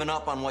start giving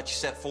up on what you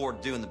set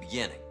forward to do in the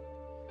beginning,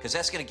 because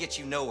that's going to get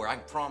you nowhere. I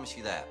can promise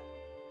you that.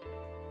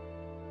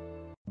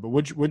 But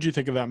what'd you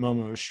think of that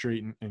moment with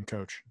Street and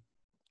Coach?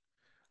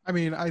 I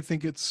mean, I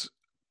think it's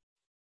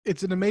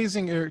an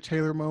amazing Eric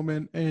Taylor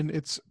moment, and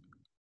it's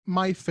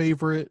my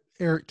favorite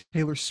Eric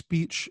Taylor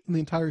speech in the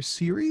entire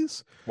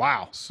series.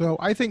 Wow. So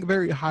I think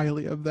very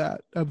highly of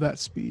that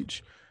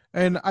speech.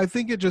 And I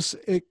think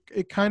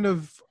it kind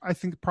of, I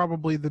think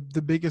probably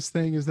the biggest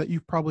thing is that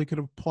you probably could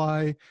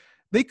apply,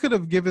 they could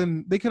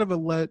have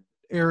let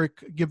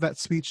Eric give that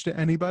speech to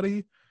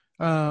anybody.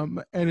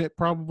 And it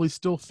probably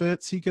still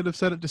fits. He could have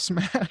said it to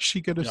Smash.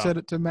 He could have said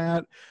it to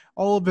Matt.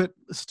 All of it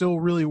still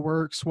really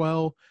works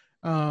well.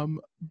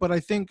 But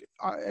I think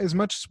as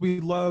much as we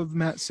love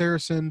Matt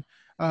Saracen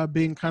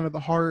being kind of the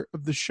heart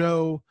of the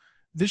show,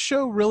 this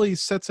show really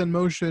sets in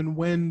motion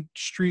when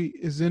Street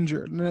is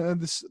injured.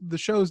 And the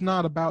show is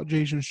not about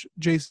Jason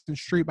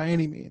Street by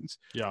any means.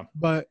 Yeah.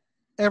 But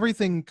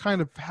everything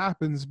kind of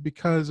happens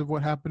because of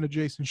what happened to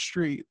Jason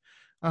Street.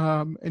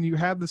 And you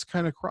have this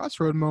kind of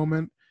crossroad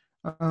moment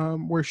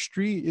where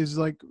Street is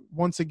like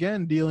once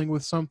again dealing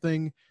with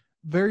something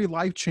very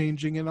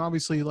life-changing, and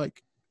obviously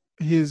like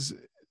his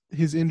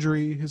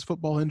injury, his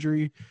football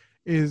injury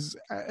is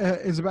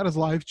about as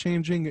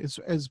life-changing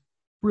as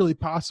really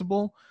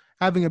possible.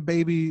 Having a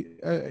baby,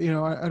 you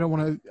know, I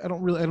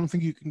don't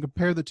think you can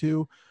compare the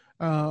two,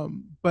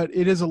 but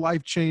it is a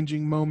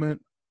life-changing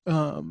moment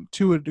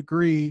to a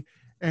degree,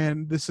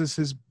 and this is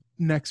his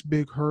next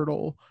big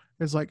hurdle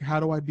is like, how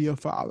do I be a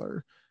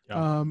father?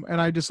 Yeah. And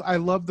I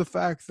love the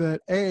fact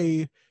that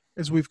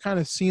as we've kind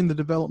of seen the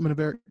development of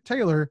Eric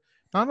Taylor,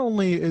 not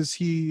only is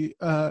he,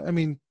 I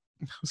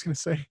was going to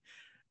say,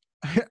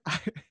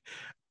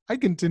 I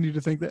continue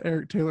to think that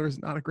Eric Taylor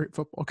is not a great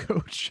football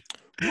coach.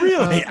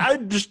 Really? I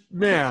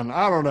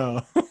don't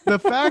know. The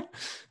fact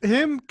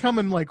him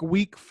coming like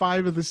week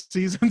 5 of the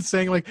season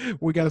saying like,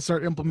 we got to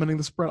start implementing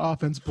the spread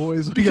offense,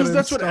 boys. Because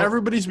that's what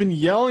everybody's been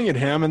yelling at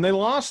him, and they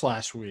lost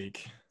last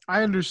week.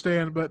 I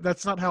understand, but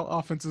that's not how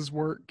offenses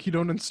work. You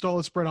don't install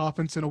a spread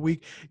offense in a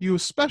week. You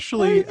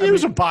especially it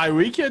was a bye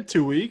week. You had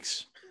 2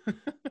 weeks.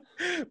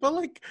 But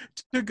like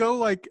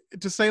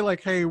to say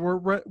like, hey, we're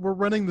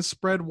running the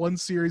spread one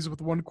series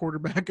with one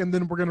quarterback, and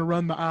then we're gonna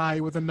run the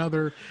I with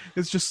another.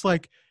 It's just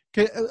like,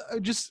 think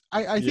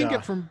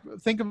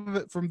think of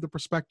it from the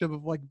perspective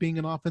of like being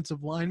an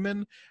offensive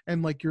lineman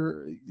and like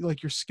your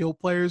skill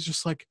players,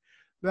 just like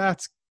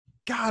that's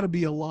got to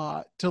be a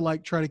lot to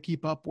like try to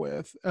keep up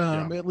with.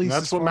 At least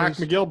that's what Mac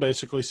McGill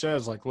basically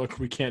says. Like, look,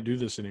 we can't do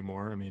this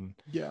anymore. I mean,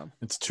 yeah,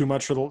 it's too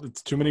much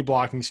it's too many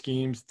blocking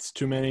schemes. It's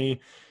too many,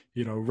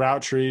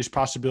 route trees,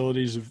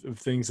 possibilities of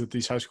things that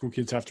these high school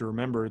kids have to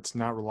remember. It's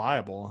not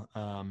reliable.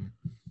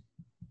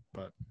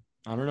 But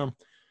I don't know.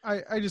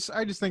 I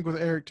just think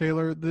with Eric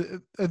Taylor,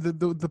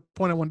 the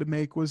point I wanted to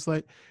make was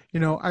like,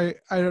 I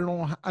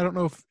don't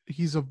know if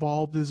he's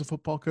evolved as a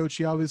football coach.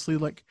 He obviously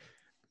like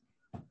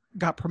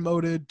got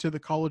promoted to the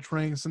college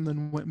ranks and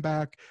then went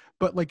back,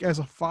 but like as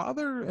a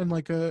father and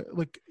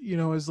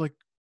as like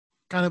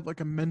kind of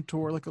like a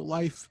mentor, like a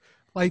life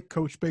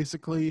coach,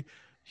 basically,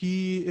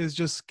 he is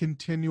just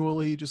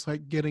continually just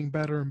like getting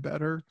better and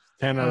better.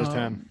 10 out of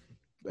 10.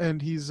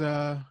 And he's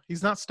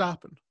not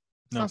stopping.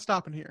 Not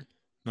stopping here.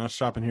 Not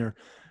stopping here.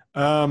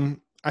 I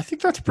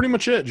think that's pretty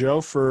much it, Joe,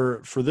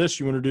 for this.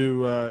 You want to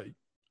do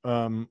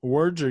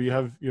awards, or you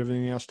have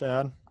anything else to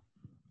add?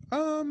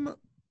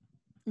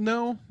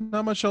 No,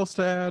 not much else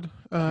to add.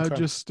 Okay.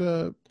 Just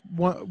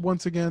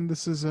once again,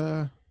 this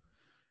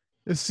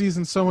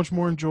season's so much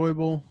more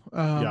enjoyable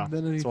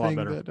than anything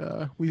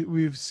that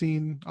we've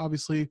seen,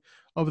 obviously,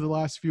 over the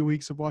last few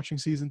weeks of watching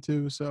season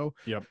 2. So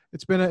yep,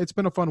 it's been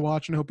a fun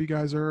watch, and I hope you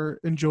guys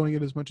are enjoying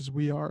it as much as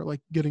we are,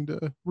 like getting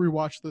to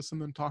rewatch this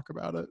and then talk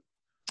about it.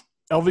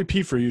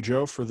 LVP for you,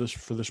 Joe, for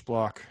this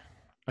block.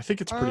 I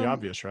think it's pretty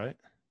obvious, right?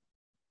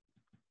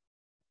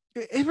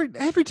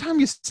 Every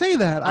time you say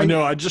that, I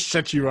know I just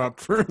set you up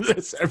for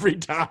this every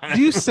time.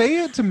 Do you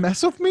say it to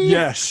mess with me?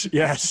 Yes.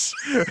 Because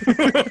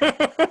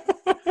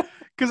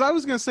I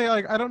was gonna say,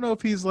 like, I don't know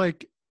if he's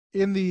like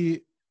in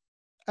the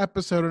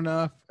episode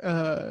enough,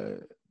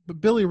 but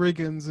Billy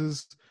Riggins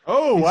is.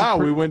 Oh wow,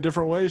 we went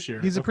different ways here.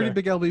 He's a pretty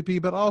big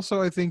LVP, but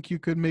also I think you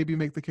could maybe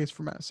make the case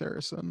for Matt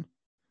Saracen.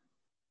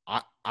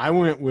 I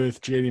went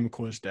with JD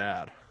McCoy's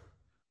dad.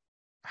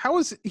 How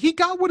is he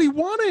got what he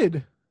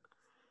wanted?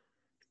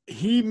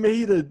 He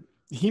made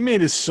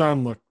his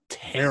son look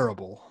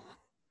terrible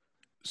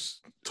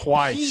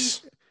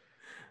twice.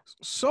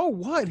 So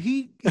what?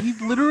 He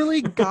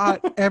literally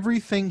got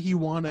everything he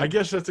wanted. I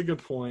guess that's a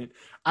good point.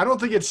 I don't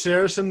think it's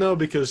Saracen though,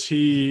 because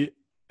the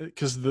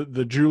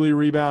Julie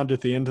rebound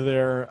at the end of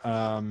there,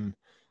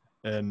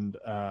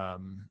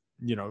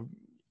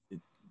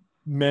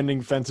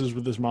 mending fences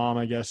with his mom,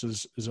 I guess,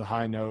 is a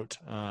high note.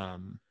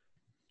 Who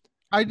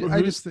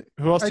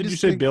else did you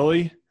say?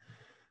 Billy?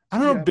 I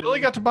don't know. Billy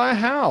got to buy a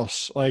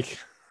house. Like,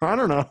 I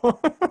don't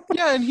know.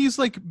 Yeah, and he's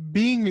like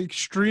being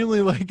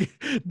extremely like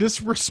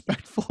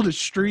disrespectful to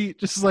Street.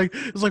 Just like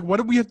it's like,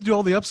 what do we have to do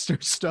all the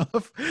upstairs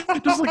stuff?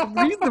 Just like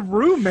read the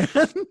room, man.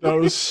 That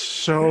was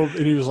so.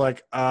 And he was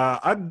like,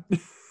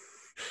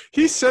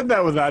 he said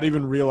that without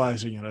even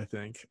realizing it. I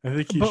think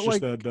he's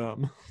just that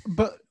dumb.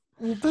 But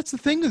well, that's the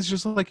thing. Is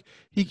just like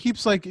he's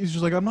just like,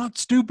 I'm not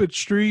stupid,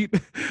 Street.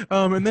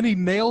 And then he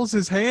nails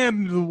his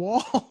hand into the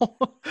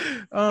wall.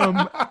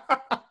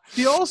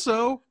 He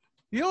also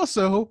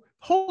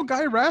whole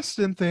Guy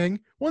Raston thing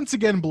once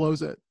again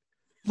blows it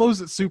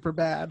super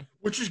bad.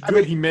 Which is good. I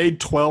mean, he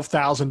made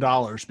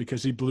 $12,000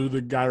 because he blew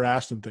the Guy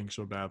Raston thing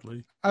so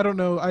badly. I don't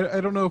know. I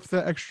don't know if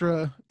the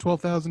extra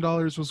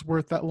 $12,000 was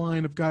worth that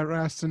line of Guy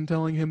Raston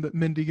telling him that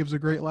Mindy gives a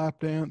great lap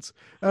dance.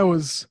 That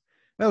was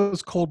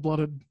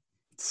cold-blooded.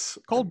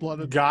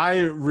 Cold-blooded. Guy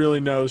really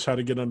knows how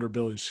to get under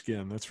Billy's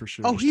skin. That's for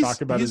sure. Oh, he's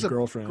talk about his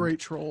girlfriend. Great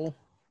troll.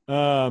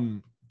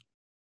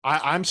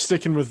 I'm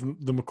sticking with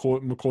the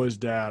McCoy's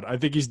dad. I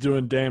think he's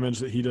doing damage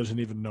that he doesn't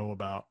even know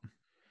about.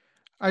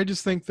 I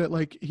just think that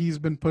like he's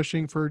been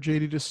pushing for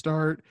JD to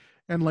start,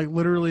 and like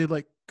literally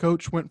like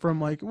coach went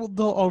from like, well,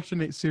 they'll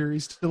alternate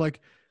series to like,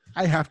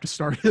 I have to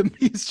start him.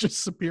 He's just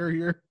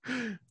superior.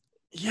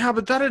 Yeah,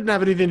 but that didn't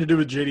have anything to do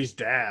with JD's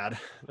dad.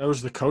 That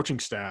was the coaching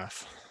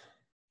staff.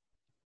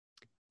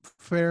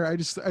 Fair. I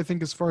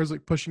think as far as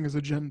like pushing his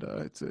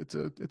agenda,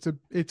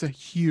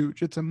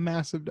 it's a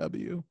massive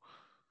W.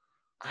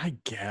 I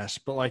guess,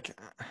 but like,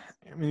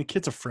 I mean, the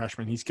kid's a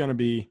freshman. He's going to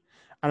be,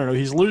 I don't know.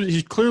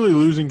 He's clearly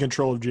losing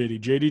control of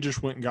JD. JD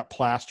just went and got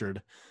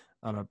plastered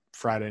on a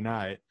Friday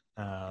night.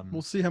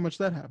 We'll see how much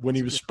that happens. When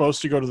he was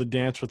supposed to go to the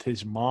dance with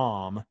his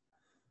mom.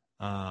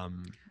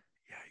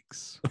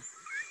 Yikes.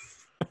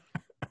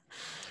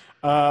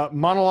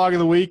 Monologue of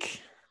the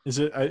week. Is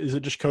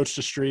it just Coach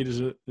to Street? Is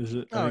it?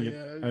 I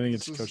think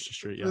it's Coach to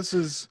Street. Yeah.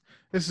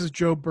 This is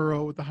Joe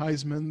Burrow with the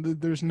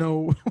Heisman. There's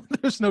no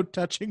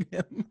touching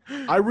him.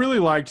 I really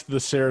liked the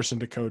Saracen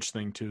to coach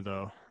thing too,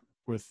 though.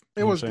 With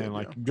him saying good,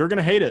 like, you're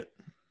gonna hate it,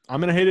 I'm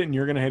gonna hate it, and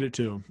you're gonna hate it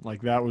too.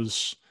 Like I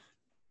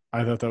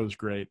thought that was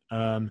great.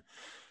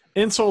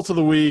 Insults of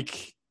the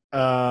week.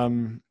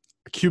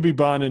 QB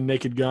Bun and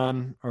Naked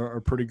Gun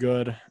are pretty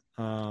good.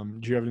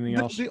 Do you have anything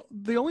else?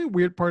 The only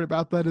weird part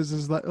about that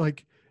is that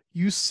like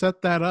you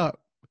set that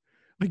up.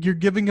 Like you're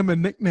giving him a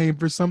nickname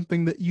for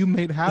something that you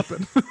made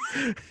happen.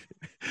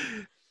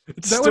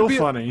 It's still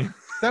funny.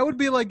 That would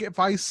be like if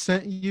I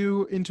sent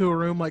you into a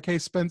room like, hey,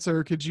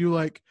 Spencer, could you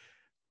like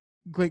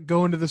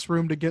go into this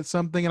room to get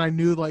something? And I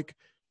knew like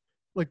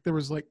there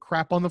was like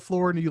crap on the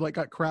floor and you like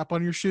got crap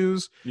on your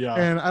shoes. Yeah.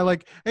 And I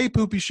like, hey,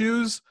 poopy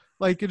shoes.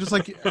 Like, it's just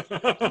like,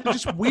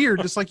 it's just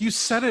weird. Just like you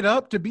set it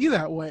up to be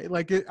that way.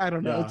 Like, I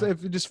don't know. Yeah.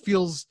 It just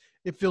feels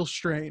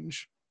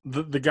strange.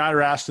 The Guy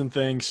Raston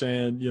thing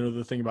saying,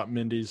 the thing about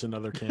Mindy's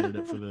another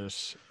candidate for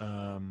this.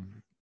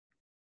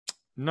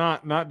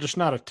 Not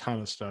a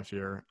ton of stuff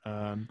here.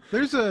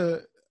 There's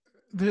a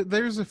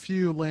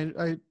few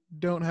I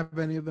don't have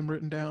any of them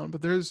written down,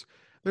 but there's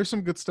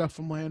some good stuff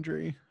from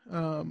Landry.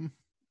 And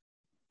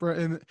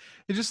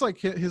it's just like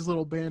his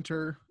little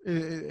banter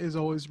is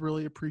always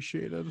really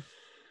appreciated.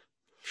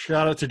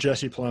 Shout out to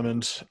Jesse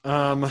Plemons.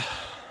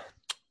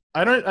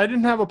 I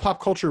didn't have a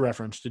pop culture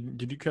reference.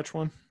 Did you catch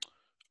one?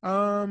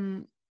 I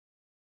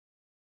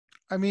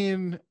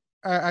mean,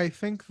 I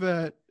think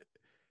that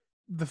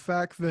the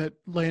fact that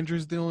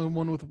Landry's the only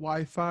one with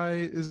Wi-Fi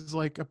is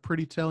like a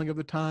pretty telling of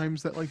the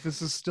times that like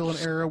this is still an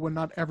era when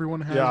not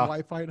everyone has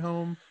Wi-Fi at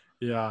home.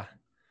 Yeah.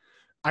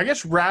 I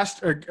guess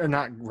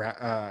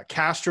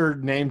Castor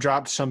name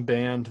dropped some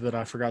band that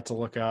I forgot to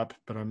look up,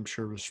 but I'm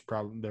sure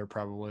they're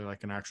probably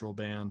like an actual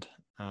band.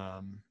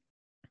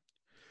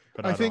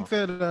 But I think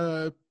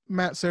that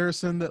Matt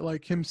Saracen, that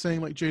like him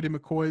saying like J.D.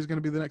 McCoy is going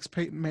to be the next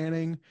Peyton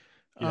Manning,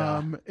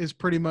 is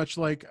pretty much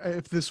like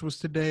if this was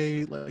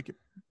today, like it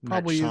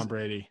probably next is. Tom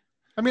Brady.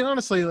 I mean,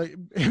 honestly, like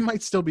it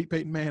might still be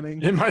Peyton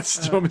Manning. It might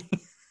still be,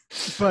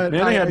 but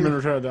Manning hadn't been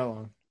retired that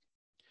long.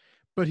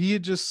 But he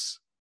had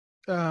just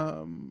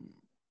had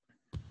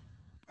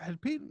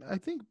Peyton. I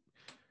think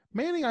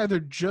Manning either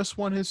just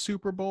won his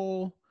Super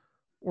Bowl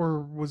or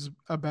was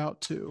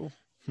about to.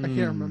 I can't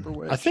remember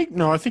which. I think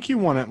he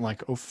won it in like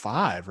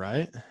 2005,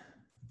 right?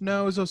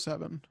 No, it was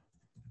 2007.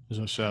 It was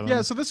 2007.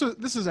 Yeah, so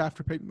this is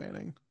after Peyton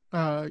Manning.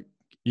 Yeah,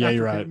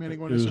 you're right. Manning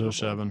It was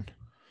 2007.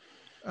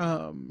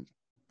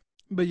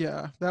 But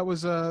yeah, that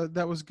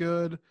was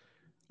good.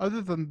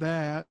 Other than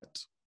that,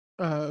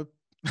 as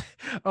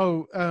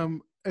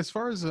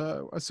far as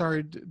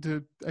sorry,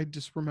 I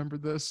just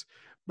remembered this,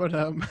 but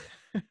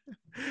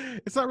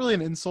it's not really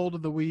an insult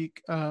of the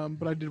week,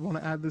 but I did want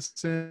to add this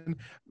in.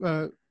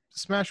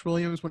 Smash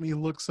Williams, when he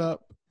looks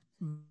up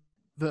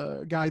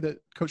the guy that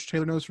Coach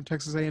Taylor knows from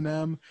Texas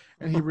A&M,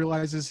 and he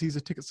realizes he's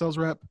a ticket sales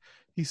rep,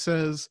 he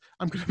says,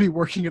 "I'm going to be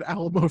working at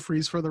Alamo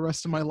Freeze for the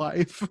rest of my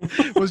life."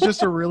 Was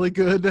just a really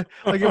good,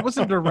 like, it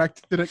wasn't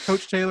directed at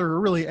Coach Taylor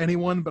or really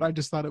anyone, but I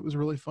just thought it was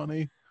really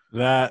funny.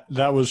 That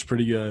was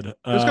pretty good. It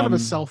was kind of a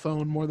cell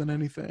phone more than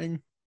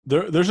anything.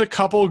 There's a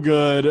couple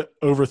good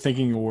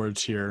overthinking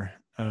awards here.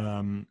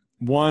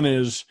 One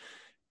is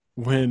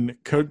when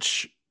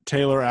Coach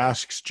Taylor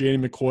asks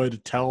J.D. McCoy to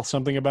tell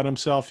something about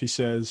himself, he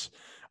says,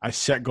 "I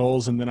set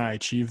goals and then I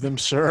achieve them,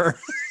 sir."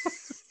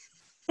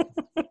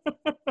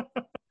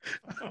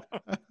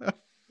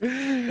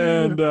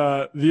 And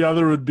the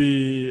other would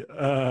be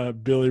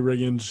Billy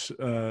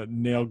Riggins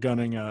nail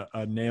gunning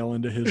a nail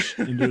into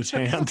his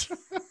hand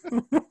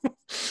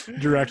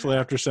directly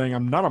after saying,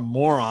 "I'm not a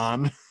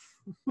moron."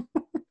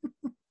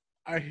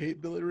 I hate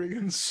Billy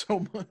Riggins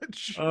so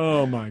much.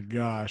 Oh my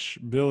gosh,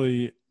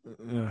 Billy.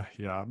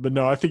 Yeah, but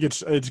no, I think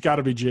it's got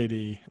to be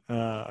JD.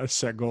 I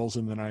set goals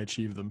and then I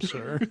achieve them,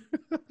 sir.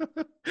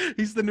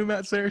 He's the new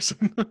Matt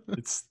Saracen.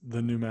 It's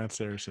the new Matt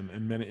Saracen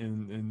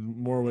in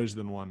more ways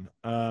than one.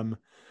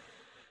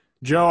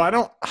 Joe, I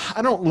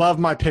don't love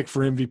my pick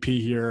for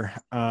MVP here,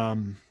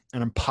 and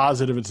I'm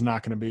positive it's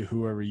not going to be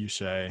whoever you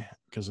say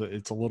because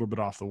it's a little bit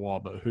off the wall.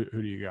 But who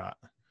do you got?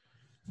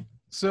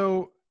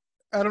 So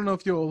I don't know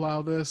if you'll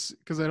allow this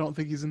because I don't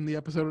think he's in the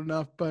episode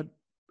enough, but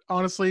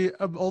honestly,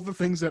 of all the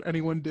things that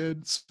anyone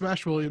did,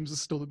 Smash Williams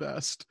is still the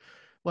best.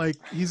 Like,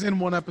 he's in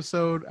one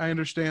episode, I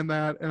understand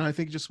that, and I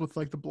think just with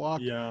like the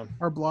block,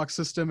 our block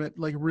system, it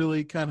like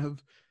really kind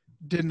of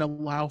didn't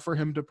allow for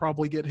him to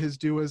probably get his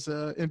due as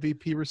a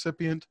MVP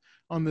recipient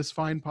on this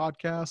fine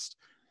podcast.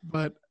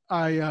 But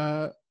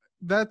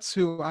that's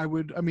who I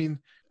would. I mean,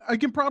 I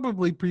can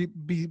probably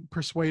be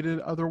persuaded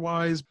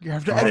otherwise. You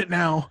have to edit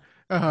now.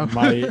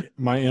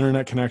 My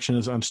internet connection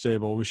is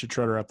unstable. We should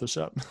try to wrap this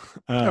up.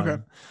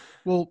 Okay.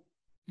 Well,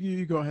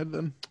 you go ahead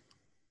then.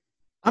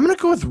 I'm going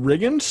to go with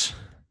Riggins.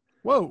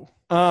 Whoa.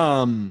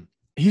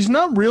 He's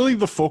not really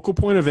the focal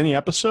point of any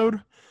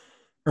episode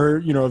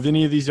or, of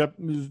any of these,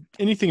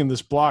 anything in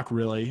this block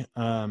really.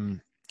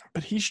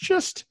 But he's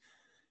just,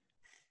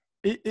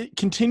 it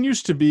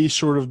continues to be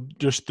sort of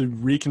just the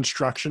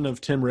reconstruction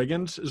of Tim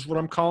Riggins is what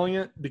I'm calling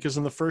it. Because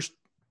in the first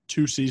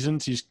 2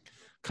 seasons, he's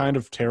kind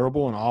of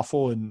terrible and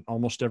awful in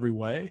almost every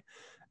way.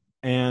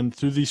 And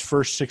through these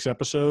first 6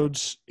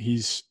 episodes,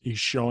 he's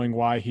showing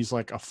why he's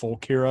like a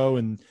folk hero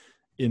in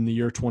the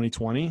year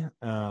 2020.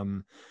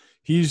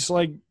 He's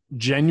like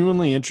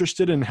genuinely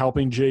interested in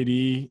helping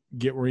JD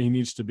get where he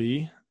needs to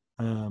be.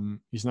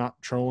 He's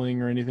not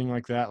trolling or anything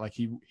like that. Like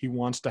he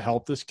wants to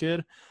help this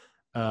kid.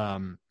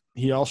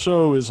 He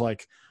also is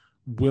like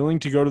willing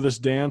to go to this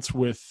dance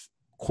with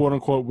quote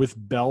unquote with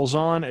bells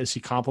on as he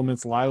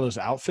compliments Lila's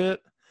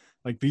outfit.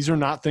 Like, these are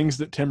not things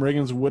that Tim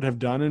Riggins would have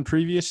done in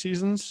previous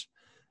seasons.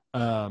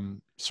 So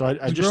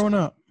I just growing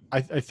up.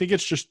 I think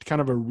it's just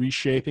kind of a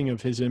reshaping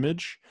of his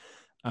image.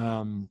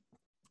 And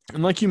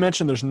like you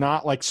mentioned, there's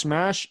not like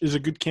Smash is a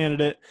good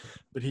candidate,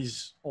 but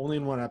he's only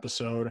in one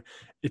episode.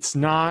 It's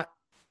not.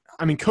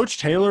 I mean, Coach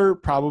Taylor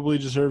probably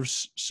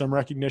deserves some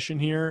recognition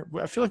here.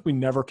 I feel like we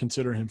never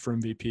consider him for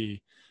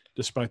MVP,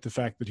 despite the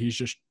fact that he's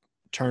just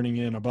turning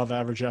in above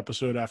average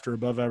episode after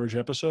above average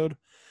episode.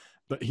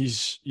 But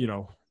he's,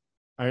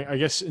 I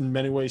guess in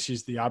many ways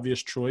he's the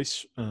obvious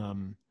choice,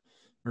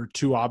 or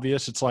too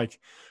obvious. It's like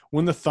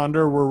when the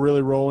Thunder were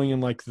really rolling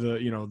in like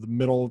the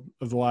middle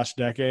of the last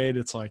decade,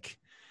 it's like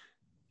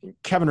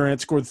Kevin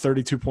Durant scored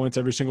 32 points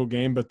every single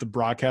game, but the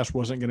broadcast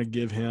wasn't going to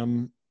give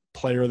him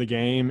player of the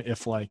game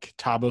if like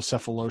Thabo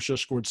Sefolosha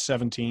scored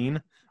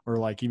 17 or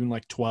like even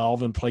like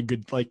 12 and played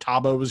good. Like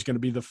Thabo was going to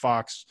be the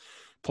Fox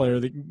player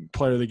of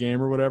the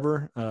game or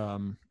whatever.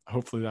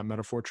 Hopefully that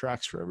metaphor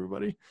tracks for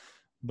everybody,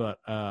 but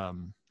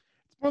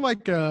it's more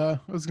like I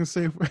was gonna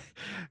say,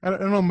 I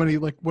don't know many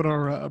like what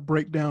our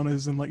breakdown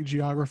is in like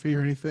geography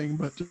or anything,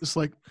 but just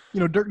like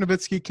Dirk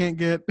Nowitzki can't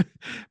get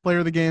player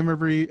of the game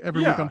every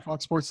week on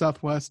Fox Sports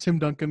Southwest. Tim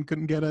Duncan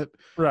couldn't get it.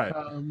 Right.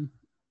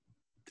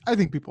 I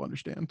think people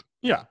understand.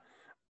 Yeah.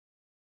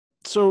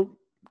 So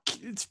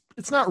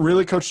it's not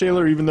really Coach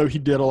Taylor, even though he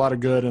did a lot of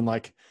good. And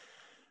like,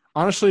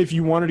 honestly, if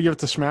you wanted to give it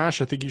to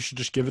Smash, I think you should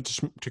just give it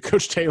to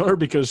Coach Taylor,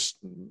 because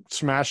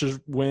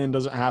Smash's win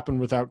doesn't happen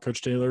without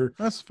Coach Taylor.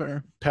 That's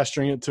fair.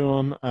 Pestering it to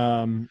him.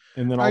 And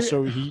then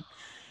also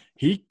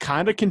he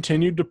kind of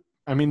continued to,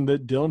 I mean, the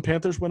Dillon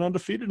Panthers went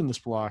undefeated in this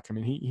block. I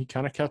mean, he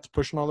kind of kept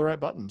pushing all the right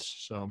buttons.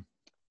 So.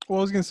 Well,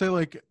 I was going to say,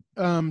 like,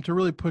 to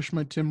really push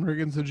my Tim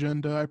Riggins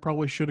agenda, I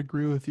probably should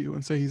agree with you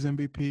and say he's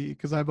MVP,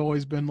 because I've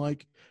always been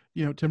like,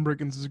 Tim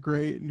Riggins is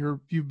great, and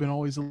you've been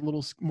always a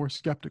little more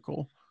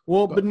skeptical.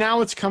 Well, but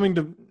now it's coming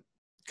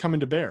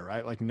to bear,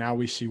 right? Like, now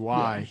we see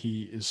why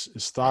he is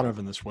thought of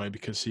in this way,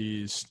 because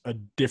he's a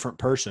different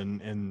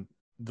person in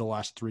the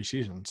last 3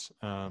 seasons,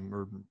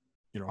 or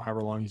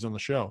however long he's on the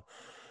show.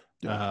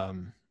 Yeah.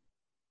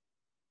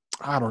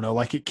 I don't know.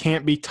 Like, it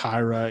can't be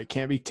Tyra, it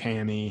can't be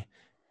Tammy.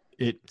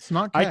 It's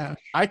not Cash.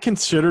 I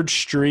considered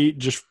Street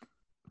just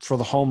for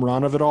the home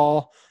run of it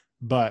all,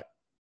 but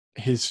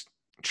his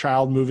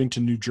child moving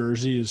to New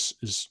Jersey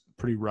is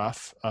pretty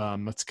rough.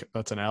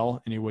 That's an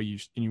L any way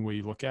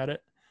you look at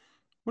it.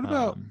 What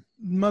about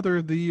Mother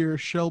of the Year,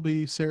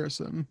 Shelby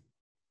Saracen?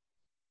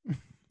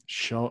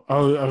 I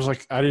was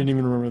like, I didn't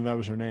even remember that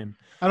was her name.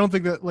 I don't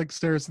think that like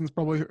Saracen's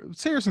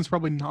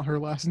probably not her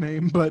last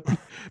name, but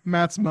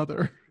Matt's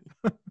mother.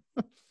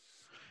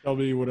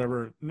 Shelby,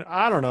 whatever.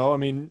 I don't know. I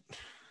mean,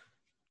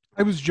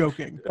 I was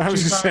joking. I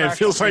was going to say, it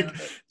feels like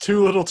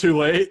too little too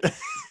late,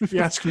 if you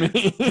ask me.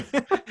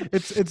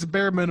 It's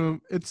bare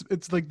minimum.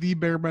 It's like the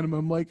bare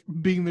minimum, like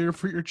being there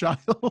for your child.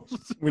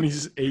 When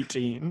he's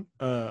 18.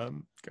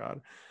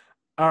 God.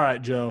 All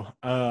right, Joe.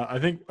 I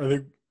think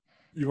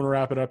you want to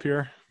wrap it up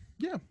here?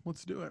 Yeah,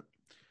 let's do it.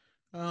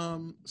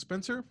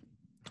 Spencer,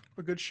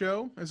 a good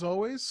show, as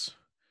always.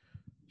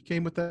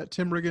 Came with that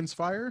Tim Riggins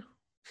fire.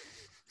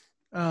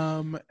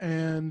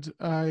 And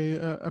I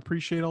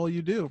appreciate all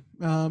you do.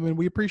 And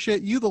we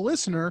appreciate you, the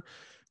listener,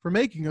 for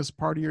making us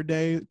part of your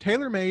day.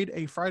 Taylor made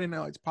a Friday Night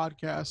Lights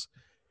podcast.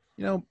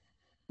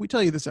 We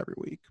tell you this every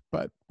week,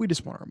 but we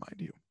just want to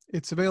remind you.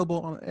 It's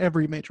available on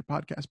every major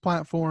podcast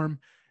platform.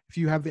 If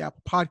you have the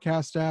Apple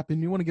Podcast app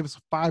and you want to give us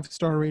a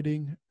 5-star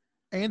rating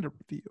and a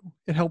review,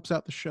 it helps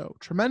out the show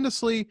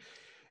tremendously.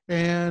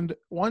 And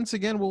once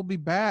again, we'll be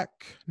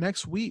back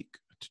next week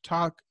to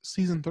talk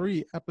season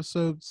 3,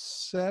 episodes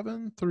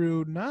 7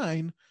 through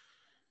 9.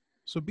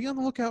 So be on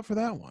the lookout for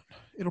that one.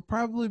 It'll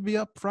probably be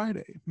up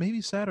Friday,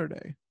 maybe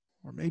Saturday,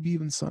 or maybe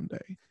even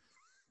Sunday.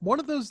 One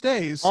of those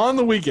days. On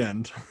the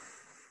weekend.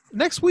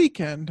 Next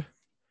weekend,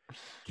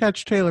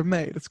 catch Taylor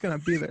Made. It's going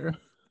to be there.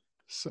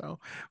 So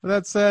with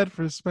that said,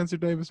 for Spencer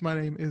Davis, my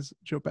name is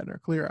Joe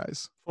Bettner. Clear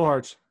eyes. Full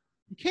hearts.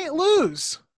 You can't lose.